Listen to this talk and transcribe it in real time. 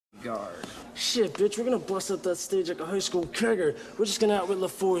Vanguard. Shit, bitch, we're gonna bust up that stage like a high school kegger. We're just gonna outwit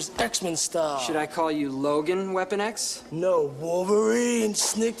LaFour's X-Men style. Should I call you Logan, Weapon X? No, Wolverine,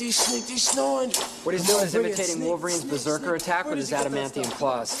 snickety, snoring. What he's doing is imitating Wolverine's berserker attack with his adamantium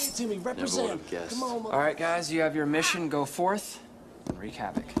claws. Never would have guessed. Come on, All right, guys, you have your mission. Go forth and wreak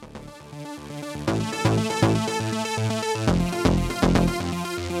havoc.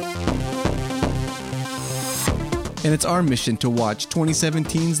 And it's our mission to watch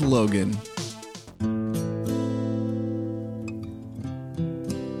 2017's Logan.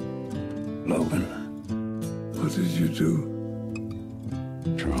 Logan, what did you do?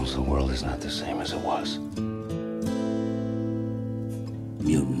 Charles, the world is not the same as it was.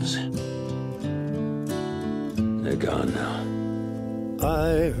 Mutants. They're gone now.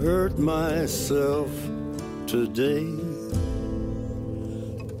 I hurt myself today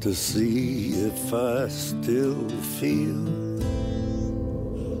to see if I still feel.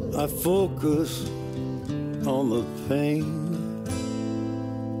 I focus on the pain,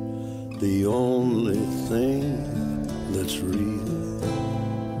 the only thing that's real.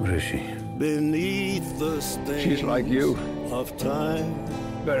 What is she? Beneath the stain She's like you. of time,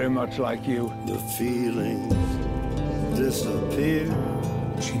 Very much like you. the feelings disappear.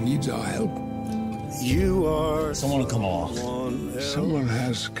 She needs our help. You are Someone will come along. someone else. Someone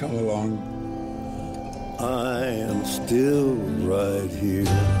has come along. I am still right here,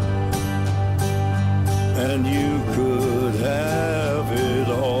 and you could have it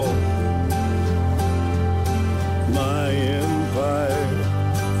all. My empire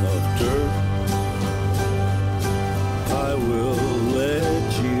of dirt, I will let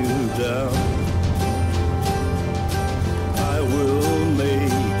you down. I will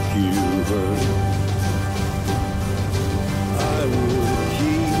make you hurt. I would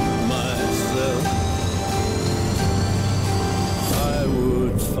keep myself. I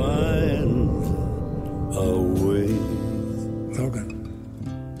would find a way. Logan,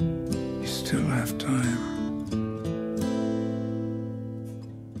 you still have time.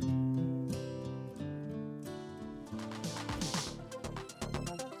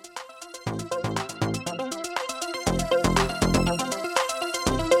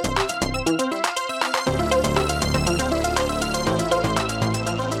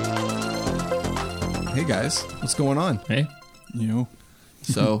 Hey guys, what's going on? Hey? You.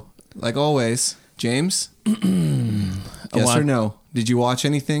 So, like always, James, yes wa- or no? Did you watch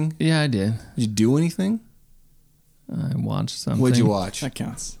anything? Yeah, I did. Did you do anything? I watched something. What'd you watch? That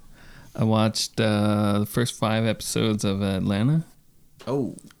counts. I watched the first 5 episodes of Atlanta.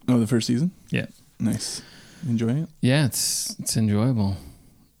 Oh, Oh, the first season? Yeah. Nice. Enjoying it? Yeah, it's enjoyable.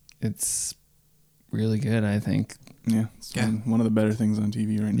 It's really good, I think. Yeah. It's Yeah. one of the better things on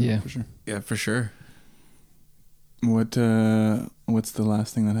TV right now, Yeah. for sure. yeah, for sure. What's the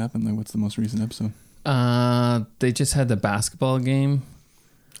last thing that happened? Like, what's the most recent episode? They just had the basketball game.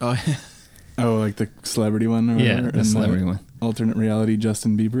 Oh, Oh, like the celebrity one? Or Yeah, whatever? the And celebrity one. Alternate reality,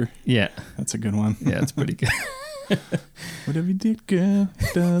 Justin Bieber. Yeah. That's a good one. Yeah, it's pretty good. Whatever you did, girl,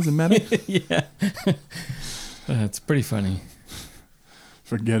 doesn't matter. Yeah. It's pretty funny.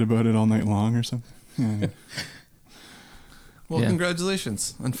 Forget about it all night long or something. Yeah. well, Yeah.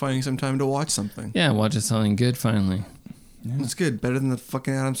 congratulations on finding some time to watch something. Yeah, watching something good finally. It's good. Better than the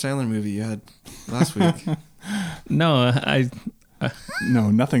fucking Adam Sandler movie you had last week. No,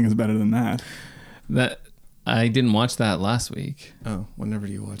 No, nothing is better than that. I didn't watch that last week. Oh, whenever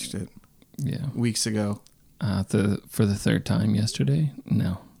you watched it. Yeah. Weeks ago. For the third time yesterday.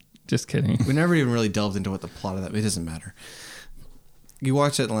 No, just kidding. We never even really delved into what the plot of that. It doesn't matter. You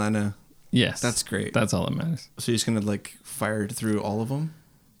watched Atlanta. Yes, That's great. That's all that matters. So you're just gonna like fire through all of them?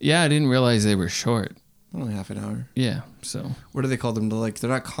 Yeah, I didn't realize they were short. Only half an hour. Yeah, so What do they call them? They're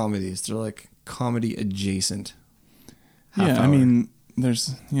not comedies. They're like comedy adjacent. Yeah, Half I hour. mean,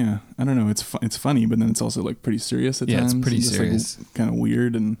 I don't know. It's funny, but then it's also like pretty serious at Yeah, times. it's pretty and just, serious. Like, kind of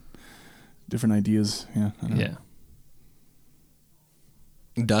weird and different ideas. Yeah. I don't know. yeah.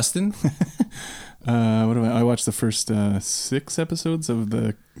 Dustin? I watched the first 6 episodes of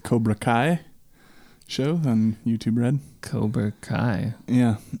the Cobra Kai show on YouTube Red. Cobra Kai.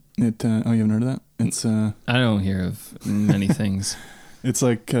 Yeah. You haven't heard of that? It's I don't hear of many things. it's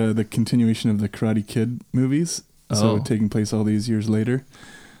like the continuation of the Karate Kid movies. So Oh. taking place all these years later.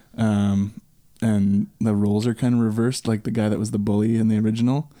 And the roles are kind of reversed. Like the guy that was the bully in the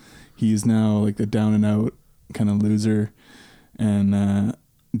original, he's now like the down and out kind of loser. And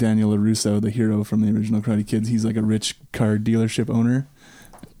Daniel LaRusso, the hero from the original Karate Kids, he's like a rich car dealership owner.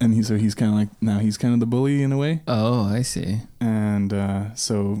 And he's kind of like, now he's kind of the bully in a way. Oh, I see. And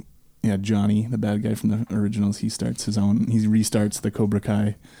so, yeah, Johnny, the bad guy from the originals, he restarts the Cobra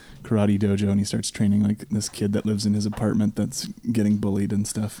Kai karate dojo, and he starts training like this kid that lives in his apartment that's getting bullied and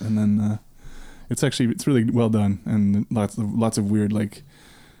stuff. And then it's really well done, and lots of weird like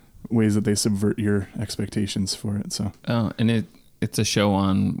ways that they subvert your expectations for it. So and it's a show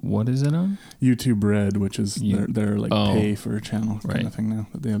on, what is it on? YouTube Red, which is their like pay for channel kind of thing now,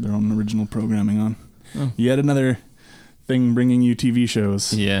 that they have their own original programming on. Oh. Yet another thing bringing you TV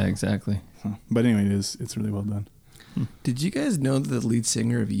shows. Yeah, exactly. So, but anyway, it's really well done. Did you guys know that the lead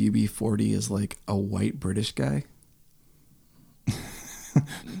singer of UB40 is like a white British guy?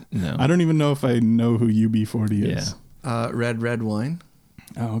 No. I don't even know if I know who UB40 is. Red Wine.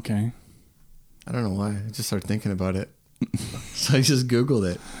 Oh, okay. I don't know why. I just started thinking about it. So I just Googled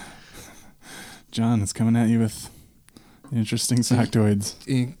it. John is coming at you with interesting factoids.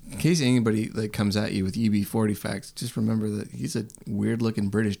 In case anybody like comes at you with UB40 facts, just remember that he's a weird looking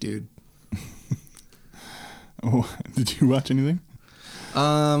British dude. Oh, did you watch anything?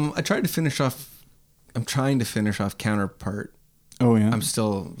 I'm trying to finish off Counterpart. Oh yeah. I'm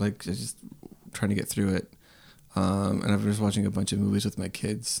still like just trying to get through it. And I've been just watching a bunch of movies with my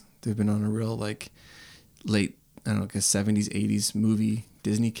kids. They've been on a real like late, I don't know, like a 70s, 80s movie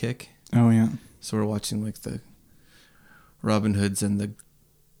Disney kick. Oh yeah. So we're watching like the Robin Hoods and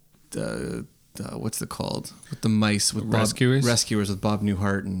the what's it called? With the mice with Rescuers with Bob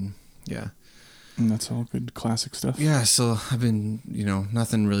Newhart, and yeah. And that's all good classic stuff. Yeah, so I've been,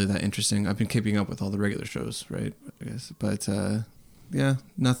 nothing really that interesting. I've been keeping up with all the regular shows, right? I guess. But yeah,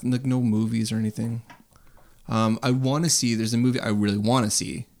 nothing, like no movies or anything. I want to see, there's a movie I really want to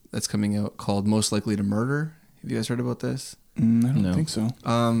see that's coming out called Most Likely to Murder. Have you guys heard about this? I don't think so.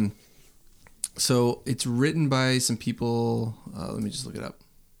 So it's written by some people. Let me just look it up.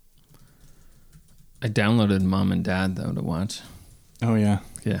 I downloaded Mom and Dad though to watch. Oh yeah.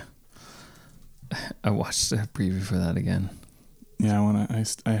 Yeah. I watched a preview for that again. Yeah,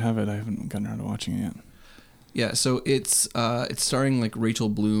 I have it. I haven't gotten around to watching it yet. Yeah, so it's starring like Rachel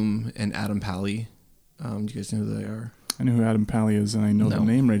Bloom and Adam Pally. Do you guys know who they are? I know who Adam Pally is, and I know the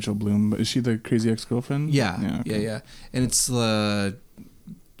name Rachel Bloom, but is she the crazy ex-girlfriend? Yeah, okay. yeah. And it's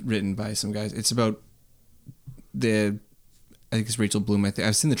written by some guys. It's about I think it's Rachel Bloom.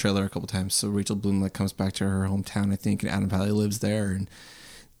 I've seen the trailer a couple times. So Rachel Bloom like comes back to her hometown, I think, and Adam Pally lives there, and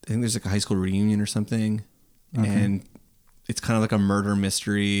I think there's like a high school reunion or something, and it's kind of like a murder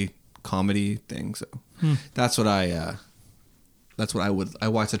mystery comedy thing. So that's what I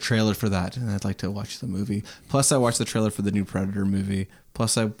watched the trailer for that, and I'd like to watch the movie. Plus, I watched the trailer for the new Predator movie.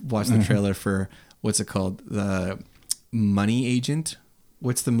 Plus, I watched the trailer for what's it called, the Money Agent.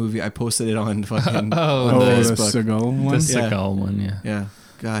 What's the movie? I posted it on fucking Facebook. The Seagal one. The Seagal one, yeah. Yeah.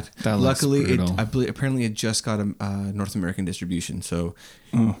 God. That Luckily, apparently it just got a North American distribution, so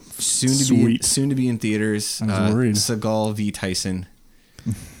soon to be in theaters. I was worried. Seagal v. Tyson.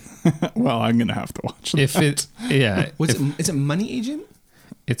 Well, I'm gonna have to watch it. Is it Money Agent?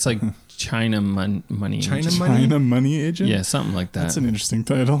 It's like China Money Agent. China Money Agent? Yeah, something like that. That's an interesting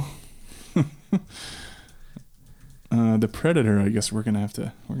title. The Predator, I guess we're gonna have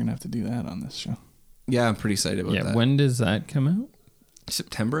to do that on this show. Yeah, I'm pretty excited about that. Yeah, when does that come out?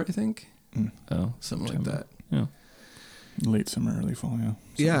 September, I think. Oh, something September. like that. Yeah. Late summer, early fall, yeah.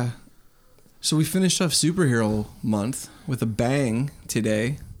 So. Yeah. So we finished off superhero month with a bang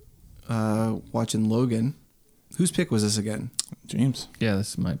today. Watching Logan. Whose pick was this again? James. Yeah, this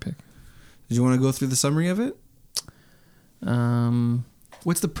is my pick. Did you want to go through the summary of it?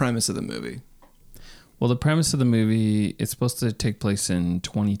 What's the premise of the movie? Well, the premise of the movie, it's supposed to take place in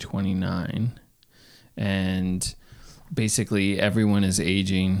 2029, and basically everyone is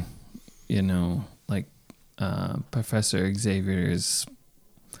aging. Like Professor Xavier is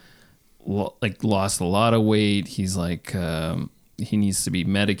lost a lot of weight. He's like he needs to be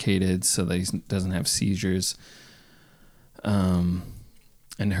medicated so that he doesn't have seizures and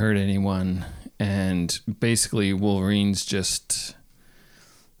hurt anyone. And basically Wolverine's just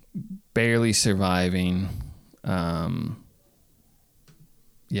barely surviving.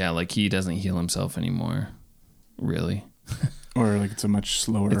 Like he doesn't heal himself anymore, really. Or like it's a much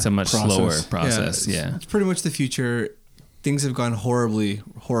slower process. Yeah. It's pretty much the future. Things have gone horribly,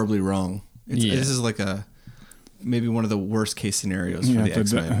 horribly wrong. This is like maybe one of the worst case scenarios for the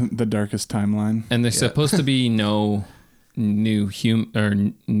X-Men. The darkest timeline. And there's supposed to be no new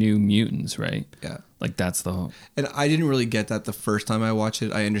mutants, right? Yeah. Like that's the whole. And I didn't really get that the first time I watched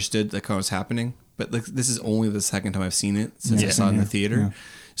it. I understood like how it was happening, but like this is only the second time I've seen it since I saw it in the theater. Yeah.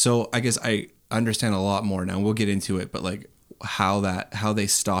 So I guess I understand a lot more now. We'll get into it, but like how they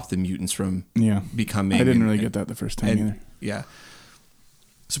stop the mutants from becoming. I didn't really get that the first time either. Yeah.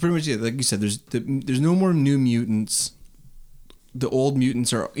 So pretty much, like you said, there's no more new mutants. the old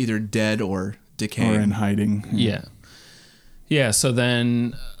mutants are either dead or decaying. Or in hiding. Yeah. So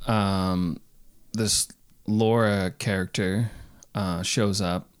then this Laura character shows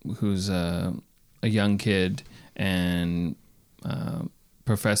up, who's a young kid, and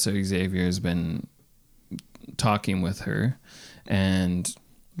Professor Xavier has been talking with her, and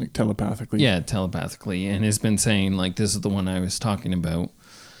Like telepathically. yeah, telepathically, and has been saying like, this is the one I was talking about.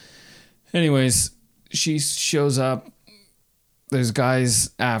 Anyways, she shows up. There's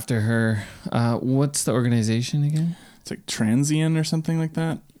guys after her. What's the organization again? It's like Transient or something like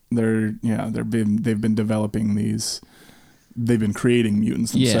that. They've been developing these. They've been creating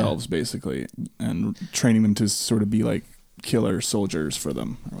mutants themselves, basically, and training them to sort of be like killer soldiers for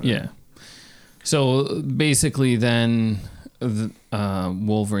them. Or whatever. Yeah. So basically, then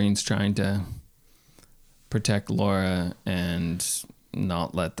Wolverine's trying to protect Laura and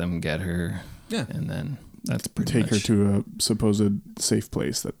not let them get her. Yeah. And then that's pretty Take her much. to a supposed safe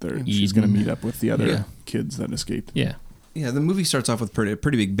place that she's going to meet up with the other Yeah. kids that escaped. Yeah. Yeah, the movie starts off with a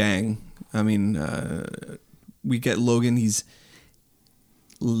pretty big bang. I mean, we get Logan. He's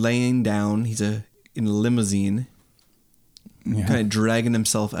laying down. He's in a limousine, Yeah. kind of dragging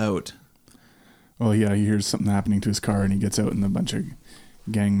himself out. Well, yeah, he hears something happening to his car, and he gets out, and a bunch of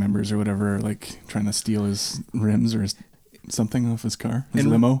gang members or whatever are like trying to steal his rims or something off his car, his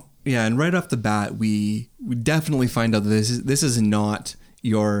limo. Yeah, and right off the bat, we definitely find out that this is not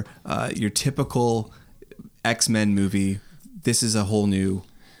your typical X-Men movie. This is a whole new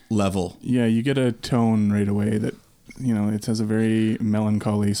level. Yeah, you get a tone right away that, it has a very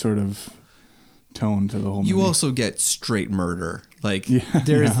melancholy sort of tone to the whole movie. You also get straight murder. Like Yeah,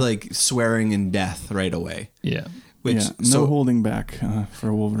 there's yeah. like swearing and death right away. Yeah. Which no holding back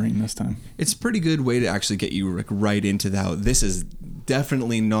for Wolverine this time. It's a pretty good way to actually get you like right into that. This is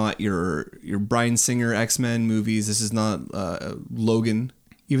definitely not your Bryan Singer X-Men movies. This is not Logan,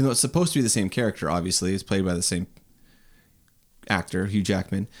 even though it's supposed to be the same character. Obviously, it's played by the same actor, Hugh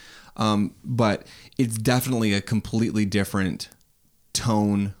Jackman, but it's definitely a completely different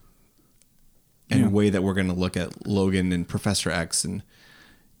tone and way that we're going to look at Logan and Professor X. And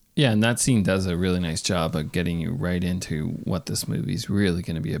Yeah, and that scene does a really nice job of getting you right into what this movie's really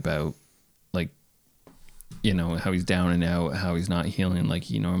going to be about. Like, how he's down and out, how he's not healing like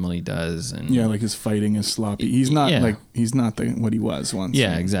he normally does. And Yeah, like his fighting is sloppy. He's not Yeah. what he was once.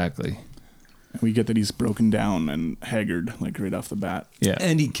 Yeah, exactly. We get that he's broken down and haggard, like right off the bat. Yeah.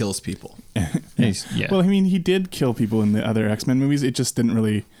 and he kills people. Yeah. Well, I mean, he did kill people in the other X-Men movies. It just didn't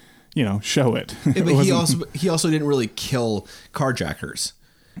really, show it. Yeah, but It he also didn't really kill carjackers.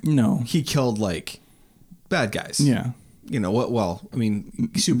 no. He killed like bad guys. Yeah. Well, I mean,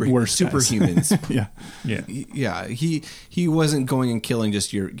 Worse guys. superhumans. Yeah. Yeah. He wasn't going and killing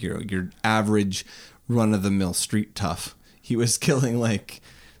just your average run of the mill street tough. He was killing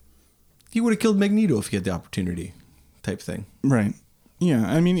he would have killed Magneto if he had the opportunity, type thing. Right. Yeah.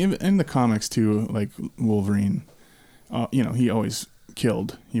 I mean, in the comics too, like Wolverine, he always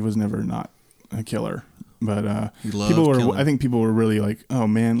killed. He was never not a killer. But He loved people were. killing. I think people were really like, oh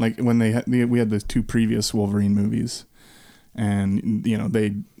man, like when we had the two previous Wolverine movies, and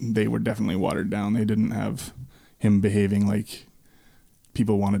they were definitely watered down. They didn't have him behaving like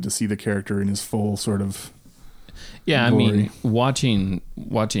people wanted to see the character in his full sort of. Yeah, glory. I mean,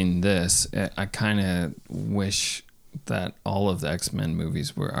 watching this, I kind of wish that all of the X-Men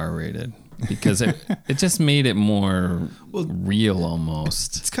movies were R-rated because it just made it more real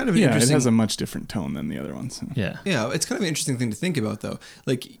almost. It's kind of an Yeah, it interesting. has a much different tone than the other ones. Yeah. Yeah, it's kind of an interesting thing to think about, though.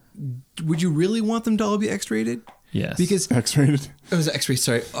 Like, would you really want them to all be X-rated? Yes. Because X-rated. it was X-rated.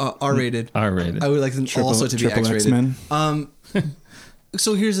 Sorry, R-rated. R-rated. I would like them also to be triple X-rated. X-Men.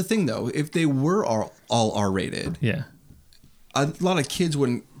 So here's the thing, though. If they were all R-rated, Yeah. a lot of kids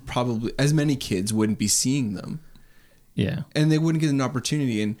as many kids wouldn't be seeing them, Yeah. and they wouldn't get an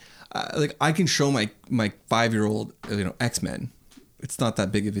opportunity. And I can show my 5-year-old, X-Men. It's not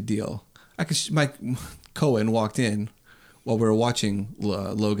that big of a deal. Mike Cohen walked in while we were watching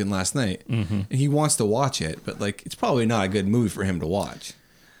Logan last night, and he wants to watch it, but it's probably not a good movie for him to watch.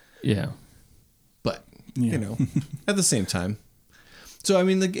 Yeah. But at the same time. So I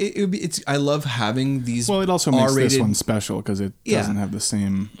mean, it would be. I love having these. Well, it also makes R-rated, this one special because it doesn't have the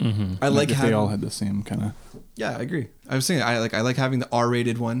same. I like if having, they all had the same kind of. Yeah, I agree. I was saying I like having the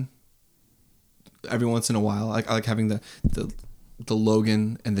R-rated one. Every once in a while, I like having the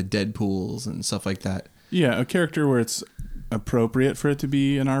Logan and the Deadpools and stuff like that. Yeah, a character where it's appropriate for it to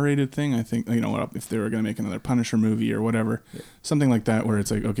be an R-rated thing. I think if they were going to make another Punisher movie or whatever, something like that, where it's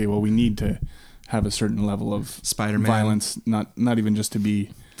like, okay, well, we need to have a certain level of Spider-Man. violence, not even just to be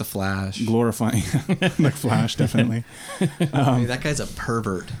The Flash. glorifying the Flash, definitely. Hey, that guy's a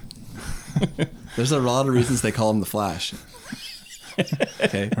pervert. There's a lot of reasons they call him the Flash.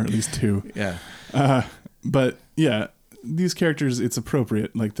 Okay. Or at least two. Yeah. But yeah, these characters, it's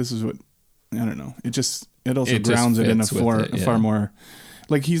appropriate. Like, this is what, I don't know. It also It just grounds it in a fits with far, it, yeah. far more,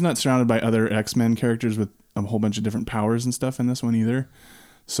 like, he's not surrounded by other X-Men characters with a whole bunch of different powers and stuff in this one either.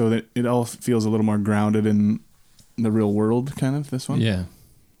 So that it all feels a little more grounded in the real world, kind of, this one. Yeah,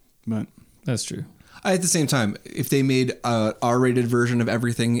 But that's true. At the same time, if they made a R-rated version of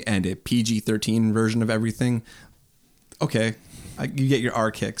everything and a PG-13 version of everything, okay, you get your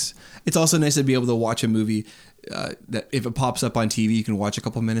R kicks. It's also nice to be able to watch a movie that if it pops up on TV, you can watch a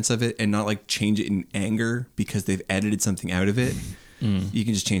couple minutes of it and not like change it in anger because they've edited something out of it. You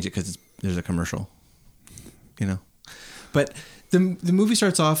can just change it because there's a commercial, you know. But the movie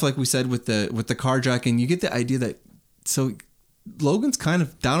starts off, like we said, with the carjacking. You get the idea that so Logan's kind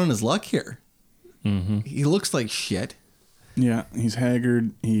of down on his luck here. He looks like shit. yeah, he's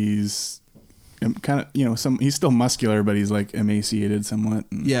haggard. He's kind of, he's still muscular, but he's like emaciated somewhat.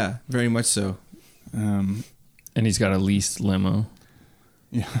 And, Yeah, very much so. Um, And he's got a leased limo.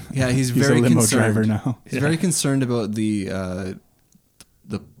 yeah. Yeah, he's a very limo concerned. driver now. He's very concerned about the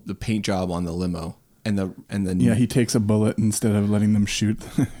paint job on the limo and the Yeah, he takes a bullet instead of letting them shoot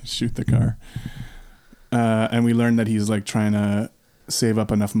the car. And we learned that he's like trying to save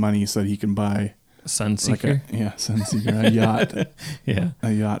up enough money so that he can buy Sunseeker. Sunseeker, a yacht. Yeah.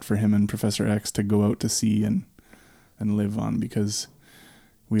 A yacht for him and Professor X to go out to sea and live on, because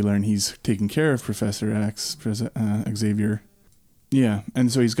we learn he's taking care of Professor X, Xavier. Yeah,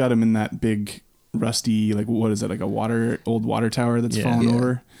 and so he's got him in that big rusty, like, what is it, like old water tower that's fallen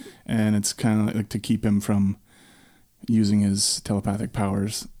over, and it's kind of like to keep him from using his telepathic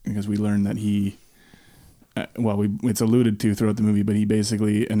powers, because we learn that he, it's alluded to throughout the movie, but he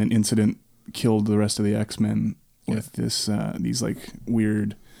basically in an incident killed the rest of the X-Men with these like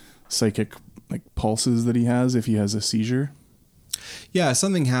weird psychic like pulses that he has if he has a seizure. Yeah,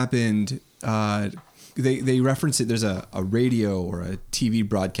 something happened. They reference it. There's a radio or a TV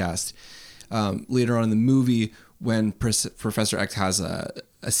broadcast later on in the movie when Professor X has a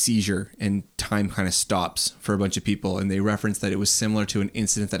seizure and time kind of stops for a bunch of people, and they reference that it was similar to an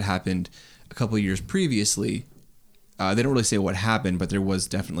incident that happened a couple of years previously. They don't really say what happened, but there was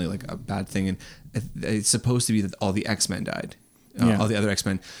definitely like a bad thing, and it's supposed to be that all the X-Men died. All the other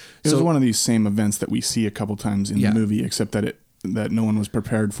X-Men. It was one of these same events that we see a couple times in the movie, except that that no one was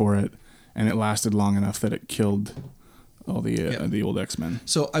prepared for it, and it lasted long enough that it killed all the old X-Men.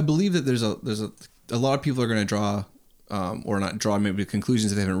 So I believe that there's a lot of people are going to draw, or not draw maybe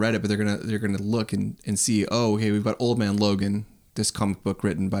conclusions if they haven't read it, but they're gonna look and see, oh, okay, we've got Old Man Logan, this comic book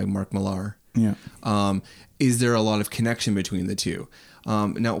written by Mark Millar. Yeah. Is there a lot of connection between the two?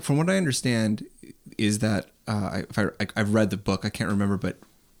 Now, from what I understand, is that I've read the book, I can't remember, but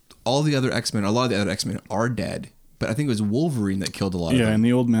a lot of the other X-Men are dead. But I think it was Wolverine that killed a lot of them. Yeah, in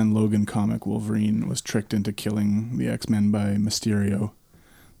the Old Man Logan comic, Wolverine was tricked into killing the X-Men by Mysterio,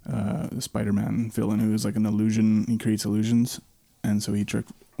 the Spider-Man villain who is like an illusion. He creates illusions, and so he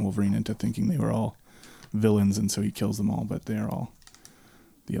tricked Wolverine into thinking they were all villains, and so he kills them all, but they are all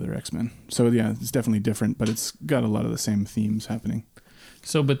the other X-Men. So yeah, it's definitely different, but it's got a lot of the same themes happening.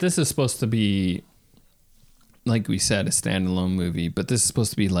 So, but this is supposed to be, like we said, a standalone movie, but this is supposed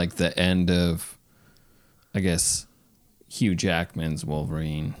to be like the end of, I guess, Hugh Jackman's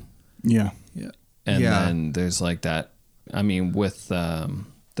Wolverine. Yeah. Yeah. And then there's like that, I mean, with the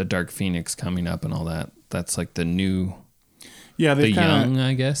Dark Phoenix coming up and all that, that's like the new, the young,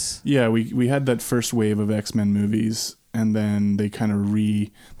 I guess. Yeah, we had that first wave of X-Men movies, and then they kind of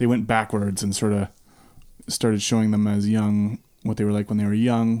they went backwards and sort of started showing them as young, what they were like when they were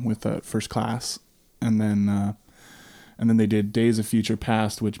young with First Class, and then they did Days of Future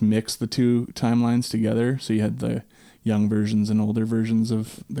Past, which mixed the two timelines together. So you had the young versions and older versions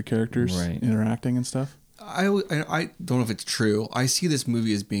of the characters interacting and stuff. I don't know if it's true. I see this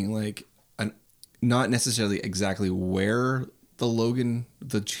movie as being like not necessarily exactly where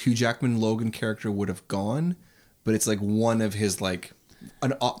the Hugh Jackman Logan character would have gone, but it's like one of his like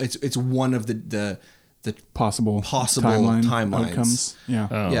it's one of the possible timelines. outcomes. Yeah.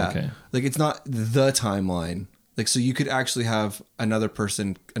 Oh, yeah. okay. Like it's not the timeline. Like, so you could actually have another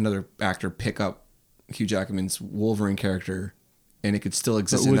actor pick up Hugh Jackman's Wolverine character, and it could still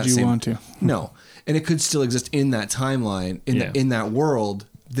exist. But would you want to? No, and it could still exist in that timeline, in that world.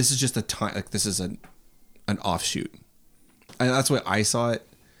 This is just a time. Like, this is an offshoot, and that's why I saw it,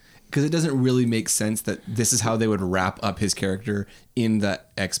 because it doesn't really make sense that this is how they would wrap up his character in the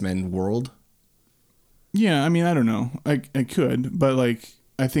X-Men world. Yeah, I mean, I don't know. I could, but like,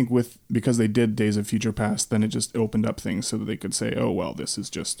 I think because they did Days of Future Past, then it just opened up things so that they could say, oh, well, this is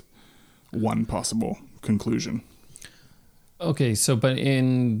just one possible conclusion. Okay, so but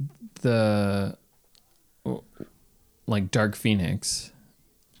in the like Dark Phoenix,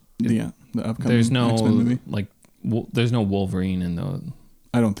 The upcoming there's no X-Men movie. like there's no Wolverine in those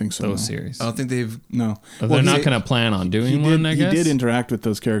I don't think so. those no. series. I don't think they've. No. They're Well, not he- going to plan on doing he one. did, I guess he did interact with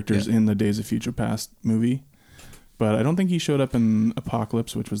those characters Yeah. in the Days of Future Past movie, but I don't think he showed up in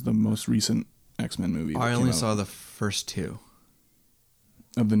Apocalypse, which was the most recent X-Men movie. that I came only out. saw the first two.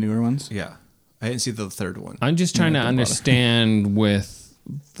 Of the newer ones. Yeah, I didn't see the third one. I'm just trying to don't bother. understand with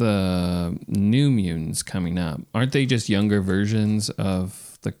the New Mutants coming up. Aren't they just younger versions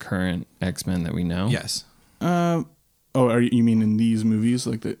of the current X-Men that we know? Yes. You mean in these movies?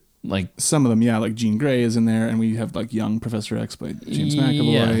 Like Some of them, yeah, like Jean Grey is in there, and we have like young Professor X played James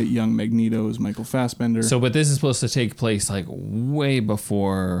McAvoy, Yeah. young Magneto is Michael Fassbender. so, but this is supposed to take place like way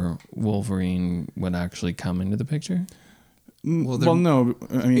before Wolverine would actually come into the picture. Well, no,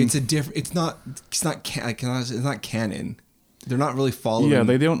 I mean, It's a different. It's not canon. They're not really following. yeah,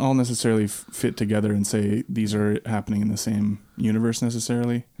 they don't all necessarily fit together and say these are happening in the same universe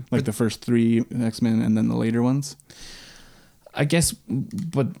necessarily. Like the first 3 X-Men and then the later ones. I guess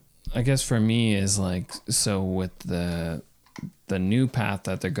for me is like, so with the new path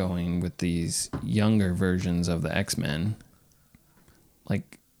that they're going with these younger versions of the X-Men,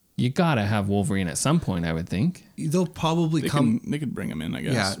 like you gotta have Wolverine at some point, I would think. They'll probably They could bring him in, I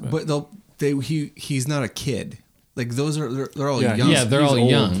guess. Yeah, but he's not a kid. Like they're all Yeah, young. Yeah, they're he's all old.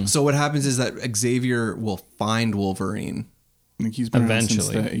 young. So what happens is that Xavier will find Wolverine. I think he's been around since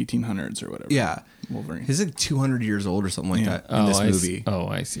Eventually. the 1800s or whatever. Yeah, Wolverine. he's like 200 years old or something like Yeah. that in this movie.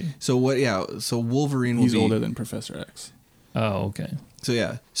 I see. So what? Yeah. So Wolverine will He's be older than Professor X. Oh, okay. So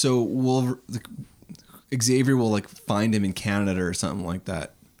yeah. So Xavier will like find him in Canada or something like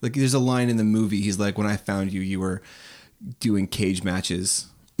that. Like there's a line in the movie. He's like, "When I found you, you were doing cage matches."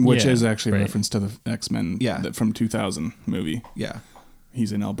 Which Yeah, is actually a right. reference to the X-Men from 2000 movie. Yeah.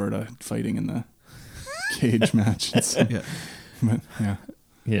 He's in Alberta fighting in the cage match. Yeah. But, yeah.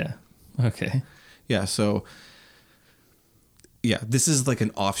 Yeah. Okay. Yeah. So. Yeah, this is like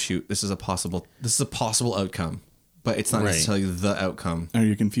an offshoot. This is a possible outcome, but it's not Right. necessarily the outcome. Are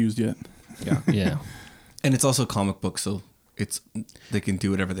you confused yet? Yeah. Yeah. And it's also a comic book, so they can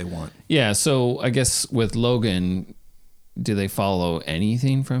do whatever they want. Yeah. So I guess with Logan, do they follow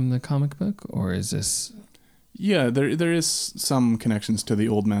anything from the comic book, or is this? Yeah, there is some connections to the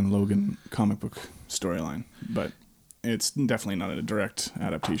Old Man Logan comic book storyline, but it's definitely not a direct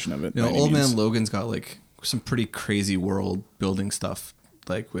adaptation of it. You know, by any Old means. Man Logan's got like some pretty crazy world building stuff,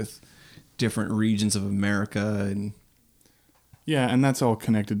 like with different regions of America and Yeah, and that's all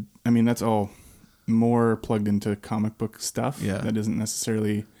connected. I mean, that's all more plugged into comic book stuff. Yeah. That isn't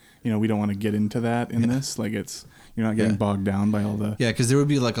necessarily, we don't want to get into that in this. Like you're not getting Yeah. bogged down by all the yeah, because there would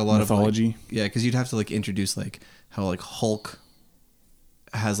be like a lot mythology. of like, yeah, because you'd have to like introduce like how like Hulk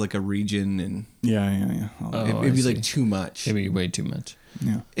has like a region and Yeah. All that. Oh, it'd be I like see. too much. It'd be way too much.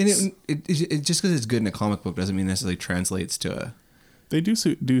 Yeah. And it just because it's good in a comic book doesn't mean necessarily translates to a. They do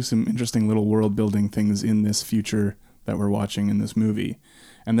some interesting little world building things in this future that we're watching in this movie,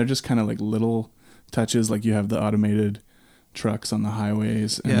 and they're just kind of like little touches. Like you have the automated trucks on the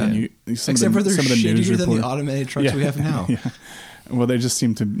highways, and then you Except for they're shittier than the automated trucks we have now. Yeah. Well, they just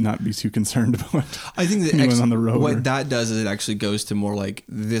seem to not be too concerned about. I think that anyone on the road. what that does is it actually goes to more like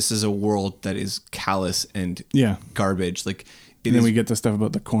this is a world that is callous and Yeah. garbage. Like And then we get the stuff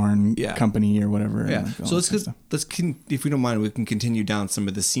about the corn Yeah. company or whatever. yeah. and like all So that kind of stuff. if we don't mind, we can continue down some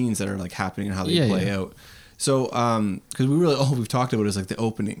of the scenes that are like happening and how they Yeah, play yeah. out. So because we really all we've talked about is like the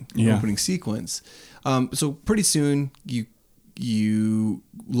opening sequence. So pretty soon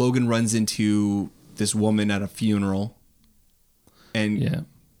Logan runs into this woman at a funeral, and Yeah.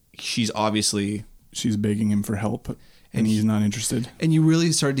 she's begging him for help, and he's not interested. and you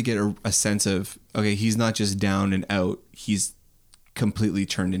really start to get a sense of, okay, he's not just down and out, he's completely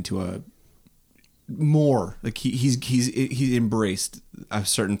turned into a more like he's embraced a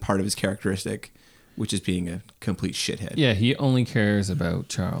certain part of his characteristic, which is being a complete shithead. Yeah. He only cares about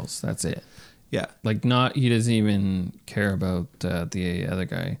Charles. That's it. Yeah. Like he doesn't even care about the other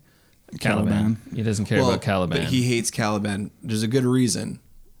guy, Caliban. He doesn't care about Caliban. But he hates Caliban. There's a good reason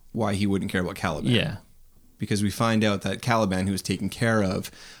why he wouldn't care about Caliban. Yeah. Because we find out that Caliban, who was taking care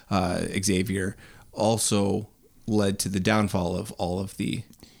of Xavier, also led to the downfall of all of the.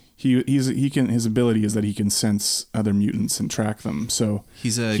 His ability is that he can sense other mutants and track them. So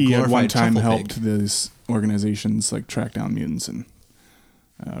He's a he at one glorified time truffle helped pig. these organizations like track down mutants and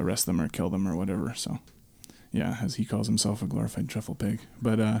arrest them or kill them or whatever. So Yeah, as he calls himself, a glorified truffle pig.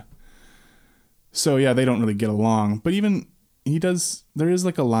 But so yeah, they don't really get along. But even he does. There is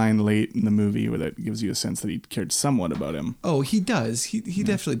like a line late in the movie where that gives you a sense that he cared somewhat about him. Oh, he does. He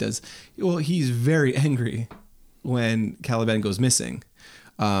definitely does. Well, he's very angry when Caliban goes missing.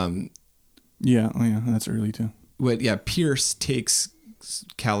 Yeah, oh yeah, that's early too. But yeah, Pierce takes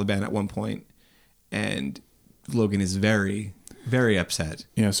Caliban at one point, and Logan is very, very upset.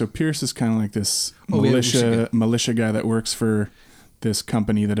 Yeah, so Pierce is kind of like this Oh, yeah, militia guy that works for this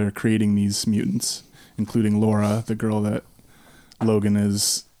company that are creating these mutants, including Laura, the girl that Logan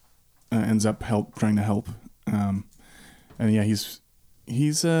is ends up trying to help. And yeah, he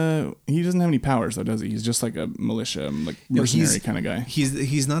doesn't have any powers though, does he? He's just like a militia, like mercenary kind of guy.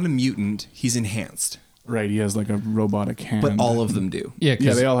 He's not a mutant. He's enhanced. Right, he has like a robotic hand. But all of them do. Yeah,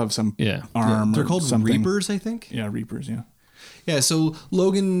 Yeah, they all have some arm. They're or called something. Reapers, I think. Yeah, Reapers. Yeah. Yeah, so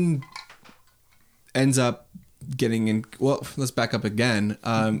Logan ends up getting in. Well, let's back up again.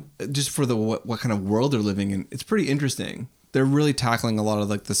 Just for the what kind of world they're living in, it's pretty interesting. They're really tackling a lot of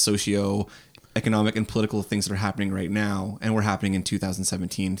like the socio-economic and political things that are happening right now, and were happening in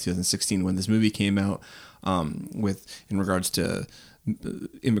 2017, 2016 when this movie came out. In regards to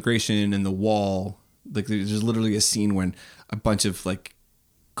immigration and the wall. Like there's literally a scene when a bunch of like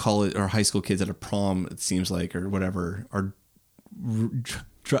college or high school kids at a prom, it seems like, or whatever, are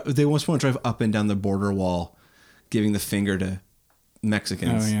they almost want to drive up and down the border wall, giving the finger to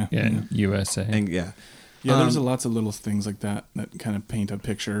Mexicans. Oh yeah. Yeah, USA. And yeah, There's lots of little things like that kind of paint a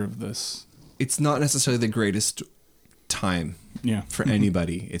picture of this. it's not necessarily the greatest time Yeah. for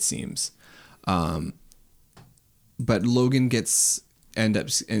anybody, it seems. But Logan ends up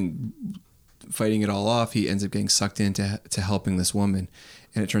fighting it all off. He ends up getting sucked into helping this woman,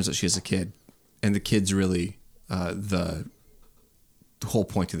 and it turns out she has a kid, and the kid's really the whole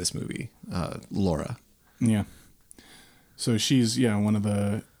point of this movie, Laura. Yeah. So she's one of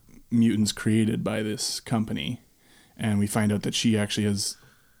the mutants created by this company, and we find out that she actually has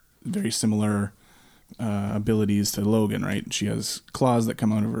very similar abilities to Logan, right? She has claws that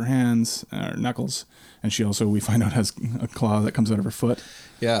come out of her hands, or knuckles, and she also, we find out, has a claw that comes out of her foot.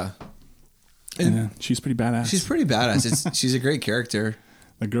 Yeah. And she's pretty badass. She's pretty badass. She's a great character.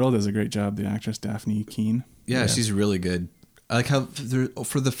 The girl does a great job, the actress Daphne Keane. Yeah, she's really good. I like how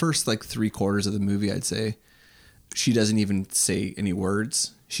for the first like 3/4 of the movie, I'd say, she doesn't even say any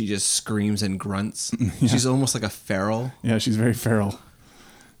words. She just screams and grunts. Yeah. She's almost like a feral. Yeah, she's very feral.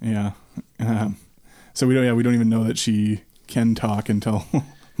 Yeah. So we don't even know that she can talk until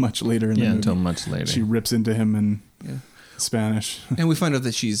much later in the movie. Until much later. She rips into him in Spanish. And we find out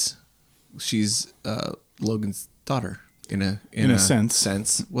that she's Logan's daughter in a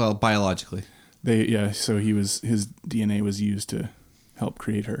sense. Well, biologically. So his DNA was used to help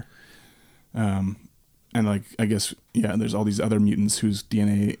create her. And like, I guess, there's all these other mutants whose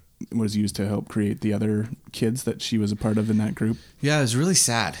DNA was used to help create the other kids that she was a part of in that group. Yeah, it was really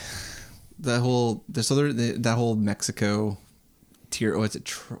sad. That whole Mexico tier. What's it?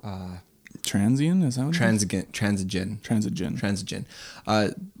 Transient? Is that what Transigen.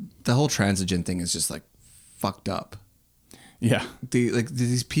 The whole Transigen thing is just like fucked up. Yeah.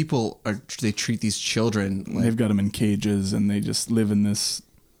 These people they treat these children like, they've got them in cages, and they just live in this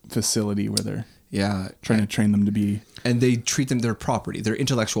facility where they're trying to train them to be, and they treat them their property, their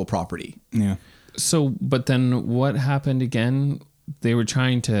intellectual property. Yeah. So, but then what happened again? They were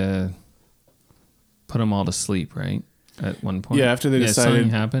trying to put them all to sleep, right? At one point. Yeah, after they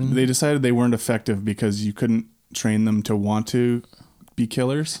something happened. They decided they weren't effective because you couldn't train them to want to be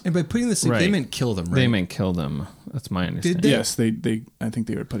killers. And by putting this, they meant kill them, right? They meant kill them. That's my understanding. Yes, they. I think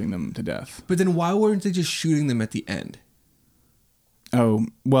they were putting them to death. But then why weren't they just shooting them at the end? Oh,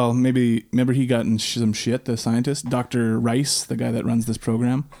 well, maybe. Remember, he got in some shit. The scientist, Dr. Rice, the guy that runs this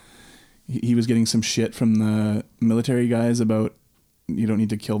program, he was getting some shit from the military guys about you don't need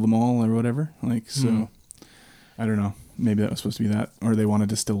to kill them all or whatever. Like, so I don't know. Maybe that was supposed to be that, or they wanted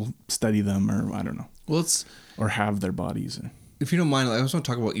to still study them, or I don't know. Well, or have their bodies. If you don't mind, I just want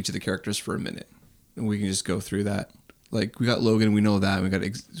to talk about each of the characters for a minute, and we can just go through that. Like, we got Logan, we know that. We got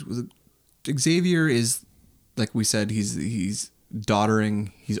Xavier is, like we said, he's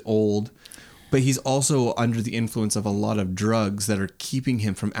doddering, he's old, but he's also under the influence of a lot of drugs that are keeping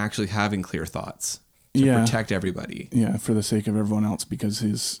him from actually having clear thoughts to protect everybody. Yeah, for the sake of everyone else, because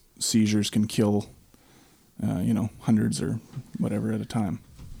his seizures can kill, hundreds or whatever at a time.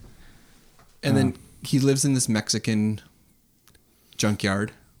 And then he lives in this Mexican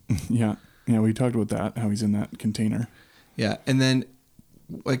junkyard. Yeah, we talked about that, how he's in that container. Yeah, and then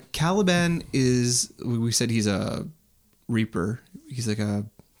like Caliban is, we said he's a Reaper. He's like a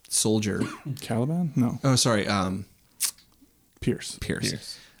soldier. Caliban? No. Oh, sorry. Pierce.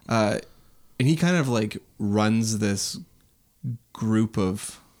 And he kind of like runs this group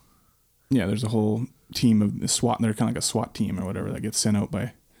of. Yeah, there's a whole team of SWAT. They're kind of like a SWAT team or whatever that gets sent out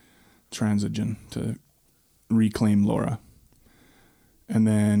by Transigen to reclaim Laura. And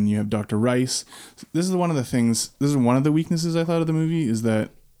then you have Dr. Rice. This is one of the weaknesses I thought of the movie is that,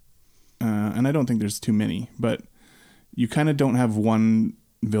 and I don't think there's too many, but you kind of don't have one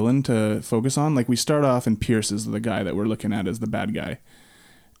villain to focus on. Like we start off and Pierce is the guy that we're looking at as the bad guy.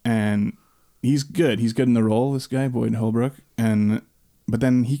 And he's good. He's good in the role, this guy, Boyd Holbrook. But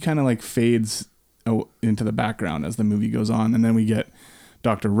then he kind of like fades into the background as the movie goes on. And then we get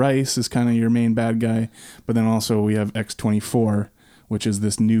Dr. Rice is kind of your main bad guy. But then also we have X-24, which is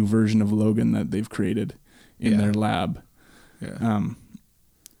this new version of Logan that they've created in their lab. Yeah.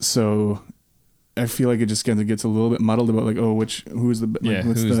 So I feel like it just kind of gets a little bit muddled about like, who's the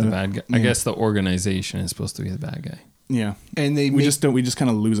bad guy? I guess the organization is supposed to be the bad guy. Yeah. And we just kind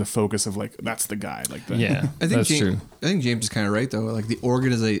of lose a focus of like, that's the guy. Like that. Yeah, that's true. I think James is kind of right though. Like the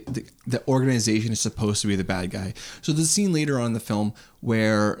organization is supposed to be the bad guy. So the scene later on in the film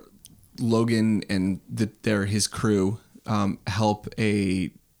where Logan and his crew help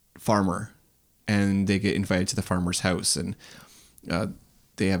a farmer, and they get invited to the farmer's house, and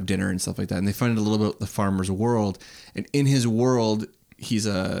they have dinner and stuff like that, and they find out a little bit about the farmer's world. And in his world,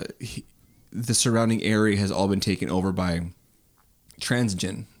 the surrounding area has all been taken over by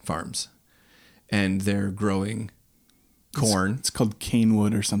Transigen farms, and they're growing corn. It's called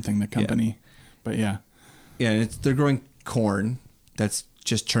Canewood or something, the company. Yeah. But yeah, and they're growing corn that's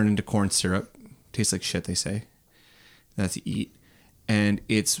just turned into corn syrup. Tastes like shit, they say. That's to eat, and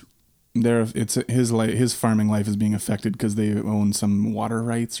his farming life is being affected because they own some water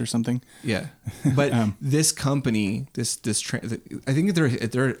rights or something. Yeah, but this company, I think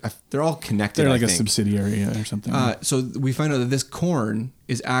they're all connected. They're like a subsidiary or something. So we find out that this corn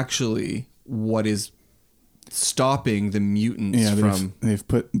is actually what is stopping the mutants from. They've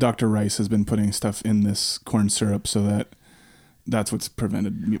put Dr. Rice has been putting stuff in this corn syrup so that's what's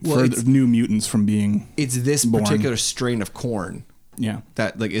prevented new mutants from being. It's this born. Particular strain of corn. Yeah,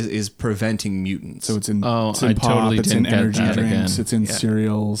 that like is preventing mutants. So it's in I pop, totally it's didn't in energy get that drinks, again. it's in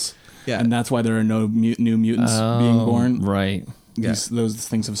cereals. Yeah, and that's why there are no new mutants being born. Right. Those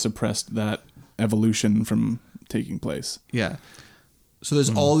things have suppressed that evolution from taking place. Yeah. So there's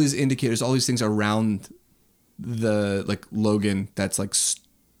all these indicators, all these things around the like Logan that's like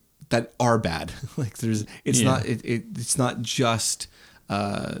that are bad. Like it's not just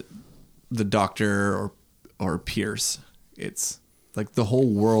the doctor or Pierce. It's like the whole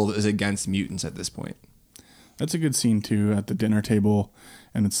world is against mutants at this point. That's a good scene too at the dinner table,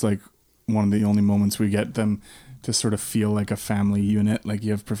 and it's like one of the only moments we get them to sort of feel like a family unit. Like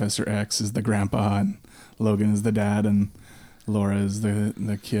you have Professor X as the grandpa, and Logan is the dad, and Laura is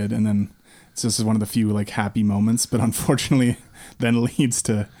the kid, and then it's just one of the few like happy moments. But unfortunately, then leads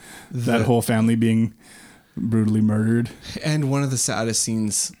to that whole family being brutally murdered. And one of the saddest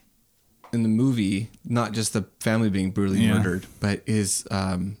scenes in the movie, not just the family being brutally murdered, but is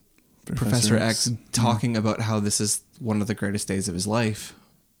Professor X talking about how this is one of the greatest days of his life,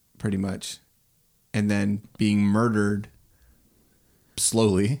 pretty much, and then being murdered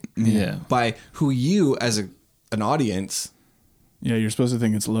slowly, by who you as an audience. Yeah, you're supposed to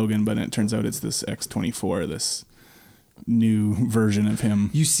think it's Logan, but it turns out it's this X-24, this new version of him.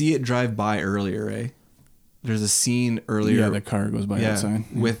 You see it drive by earlier, eh? There's a scene earlier. Yeah, the car goes by outside.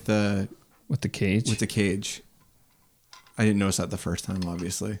 With the cage. With the cage. I didn't notice that the first time,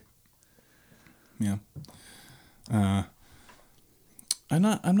 obviously. Yeah. I'm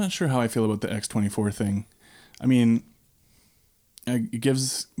not sure how I feel about the X-24 thing. I mean, it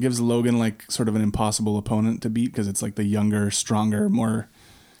gives Logan like sort of an impossible opponent to beat because it's like the younger, stronger, more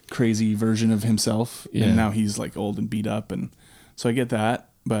crazy version of himself. Yeah. And now he's like old and beat up, and so I get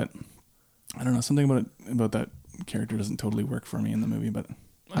that, but I don't know, something about that character doesn't totally work for me in the movie, but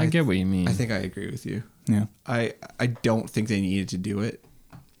I get what you mean. I think I agree with you. Yeah. I don't think they needed to do it.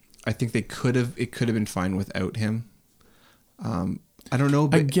 I think it could have been fine without him. I don't know,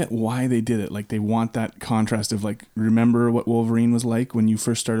 but I get why they did it. Like they want that contrast of like, remember what Wolverine was like when you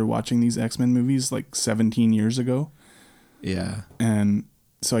first started watching these X-Men movies like 17 years ago? Yeah. And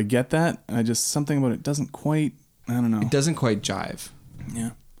so I get that. Something about it doesn't quite, I don't know. It doesn't quite jive.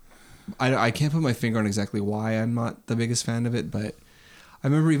 Yeah. I can't put my finger on exactly why I'm not the biggest fan of it, but I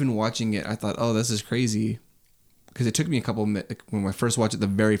remember even watching it, I thought, oh, this is crazy. Because it took me a couple minutes, when I first watched it the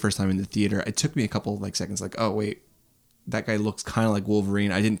very first time in the theater, it took me a couple like seconds, like, oh, wait, that guy looks kind of like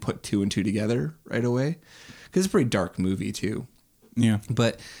Wolverine. I didn't put two and two together right away. Because it's a pretty dark movie, too. Yeah.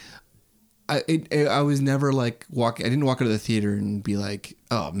 But I was never like I didn't walk out of the theater and be like,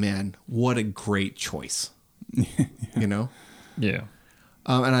 oh man, what a great choice. You know? Yeah.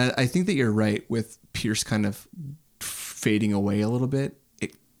 And I think that you're right with Pierce kind of fading away a little bit.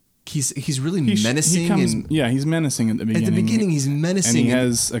 He's really menacing. He's menacing at the beginning. At the beginning, he's menacing. And he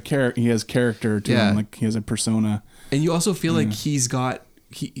has he has character to him, like he has a persona. And you also feel like he's got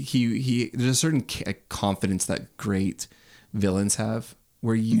there's a certain confidence that great villains have,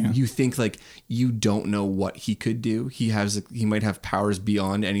 where you think like you don't know what he could do. He might have powers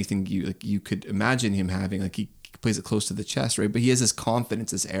beyond anything you could imagine him having. Like he plays it close to the chest, right? But he has this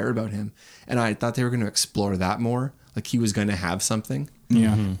confidence, this air about him, and I thought they were going to explore that more. Like he was going to have something.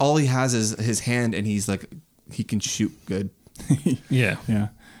 Yeah. All he has is his hand, and he's like he can shoot good. Yeah. Yeah.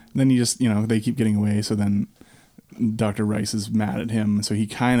 Then you just they keep getting away, so then Dr. Rice is mad at him, so he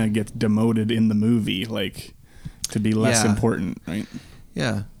kind of gets demoted in the movie, like to be less important, right?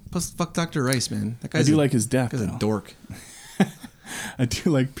 Yeah. Plus, fuck Dr. Rice, man. That I do like his death. Guy's a dork. I do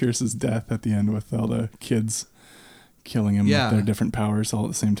like Pierce's death at the end with all the kids killing him with their different powers all at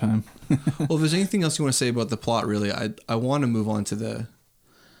the same time. Well, if there's anything else you want to say about the plot, really, I want to move on to the...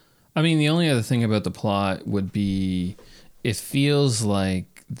 I mean, the only other thing about the plot would be it feels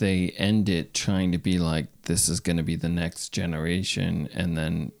like they end it trying to be like, this is going to be the next generation and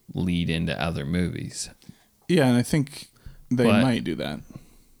then lead into other movies. Yeah, and I think they might do that.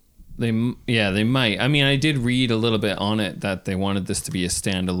 They might. I mean, I did read a little bit on it that they wanted this to be a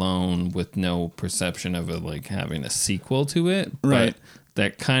standalone with no perception of it like having a sequel to it. Right. But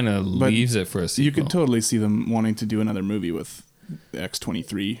that kind of leaves it for a sequel. You could totally see them wanting to do another movie with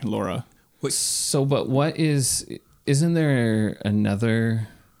X-23, Laura. So, but isn't there another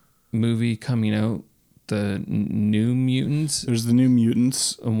movie coming out? The New Mutants? There's the New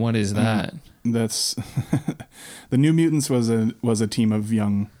Mutants. And what is that? That's the New Mutants was a team of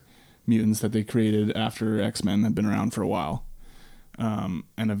young mutants that they created after X-Men had been around for a while. And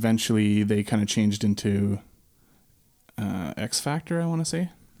eventually they kind of changed into X-Factor, I want to say.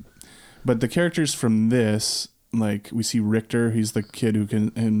 But the characters from this, like we see Richter, he's the kid who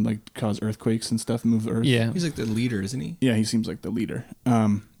can like cause earthquakes and stuff, move the earth. Yeah. He's like the leader, isn't he? Yeah, he seems like the leader.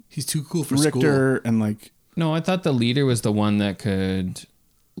 He's too cool for Richter school. and like... No, I thought the leader was the one that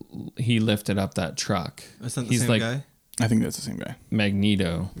he lifted up that truck. That's not the same guy? I think that's the same guy.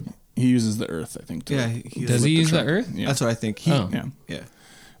 Magneto. He uses the earth, I think. Does he use the earth? Yeah. That's what I think. Yeah.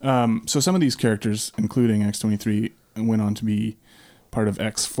 So some of these characters, including X-23, went on to be part of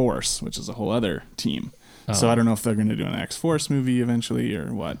X-Force, which is a whole other team. So I don't know if they're going to do an X-Force movie eventually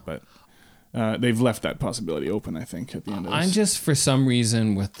or what, but they've left that possibility open, I think, at the end of this. I'm just, for some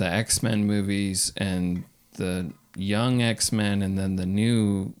reason, with the X-Men movies and the young X-Men and then the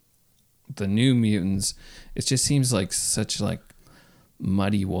new mutants, it just seems like such like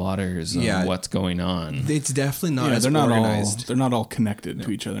muddy waters of what's going on. It's definitely not as they're not organized. They're not all connected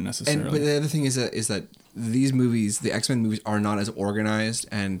to each other necessarily. But the other thing is that these movies, the X-Men movies, are not as organized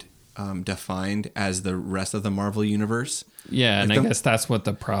and defined as the rest of the Marvel universe. Yeah, and I guess that's what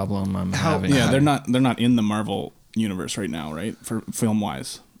the problem I'm having. Yeah, they're not in the Marvel universe right now, right? For film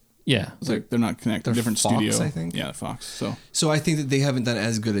wise. Yeah, it's like they're not connected. They're Different Fox, studio, I think. Yeah, Fox. So I think that they haven't done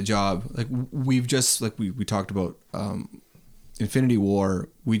as good a job. Like we've just we talked about Infinity War.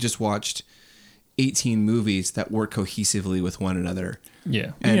 We just watched 18 movies that work cohesively with one another.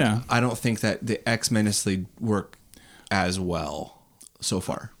 Yeah, and I don't think that the X-Men necessarily work as well so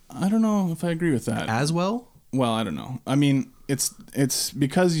far. I don't know if I agree with that. As well? Well, I don't know. I mean, it's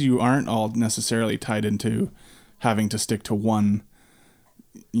because you aren't all necessarily tied into having to stick to one,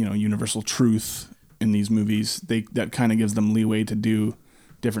 universal truth in these movies. That kind of gives them leeway to do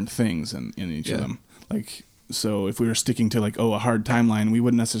different things in each of them. Like, so if we were sticking to like, a hard timeline, we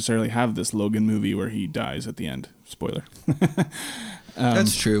wouldn't necessarily have this Logan movie where he dies at the end. Spoiler.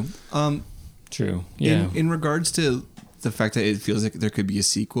 That's true. True. Yeah. In regards to the fact that it feels like there could be a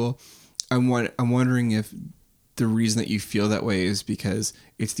sequel, I'm wondering if the reason that you feel that way is because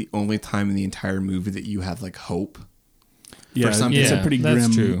it's the only time in the entire movie that you have like hope. Yeah, it's a pretty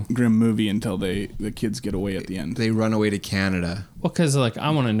grim movie until the kids get away at the end. They run away to Canada. Well, because like I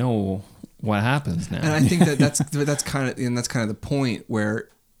want to know what happens now, and I think that's kind of the point where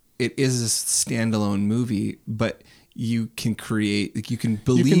it is a standalone movie, but you can create, like, you can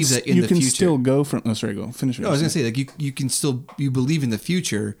believe that in the future. You can still go from. Oh, sorry, go finish. No, I was gonna say, like, you can still, you believe in the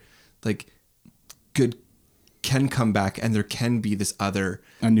future, like good can come back and there can be this other,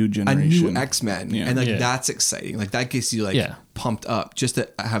 a new generation, a new X-Men, and like that's exciting. Like that gets you like pumped up just to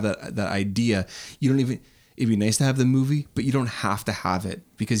have that idea. You don't even. It'd be nice to have the movie, but you don't have to have it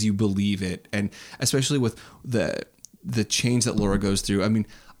because you believe it, and especially with the the change that Laura goes through. I mean,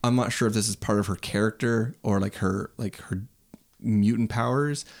 I'm not sure if this is part of her character or like her mutant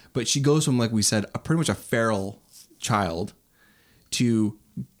powers, but she goes from, like we said, pretty much a feral child to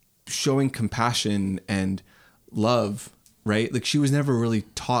showing compassion and love, right? Like she was never really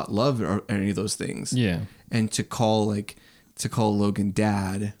taught love or any of those things. Yeah. And to call Logan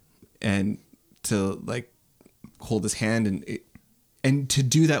dad and to like hold his hand and to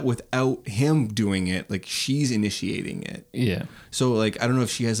do that without him doing it, like she's initiating it. Yeah. So like, I don't know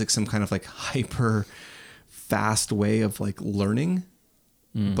if she has like some kind of like hyper fast way of like learning,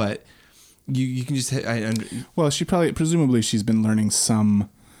 but you can just, Well, presumably she's been learning some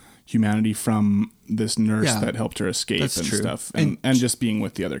humanity from this nurse that helped her escape and stuff, and just being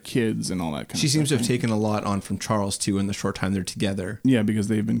with the other kids and all that kind of stuff. She seems to have taken a lot on from Charles too in the short time they're together. Yeah, because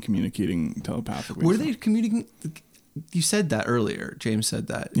they've been communicating telepathically. Were they communicating? You said that earlier. James said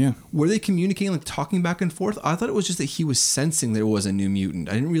that. Yeah. Were they communicating, like talking back and forth? I thought it was just that he was sensing there was a new mutant.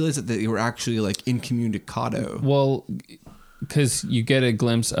 I didn't realize that they were actually like incommunicado. Well, because you get a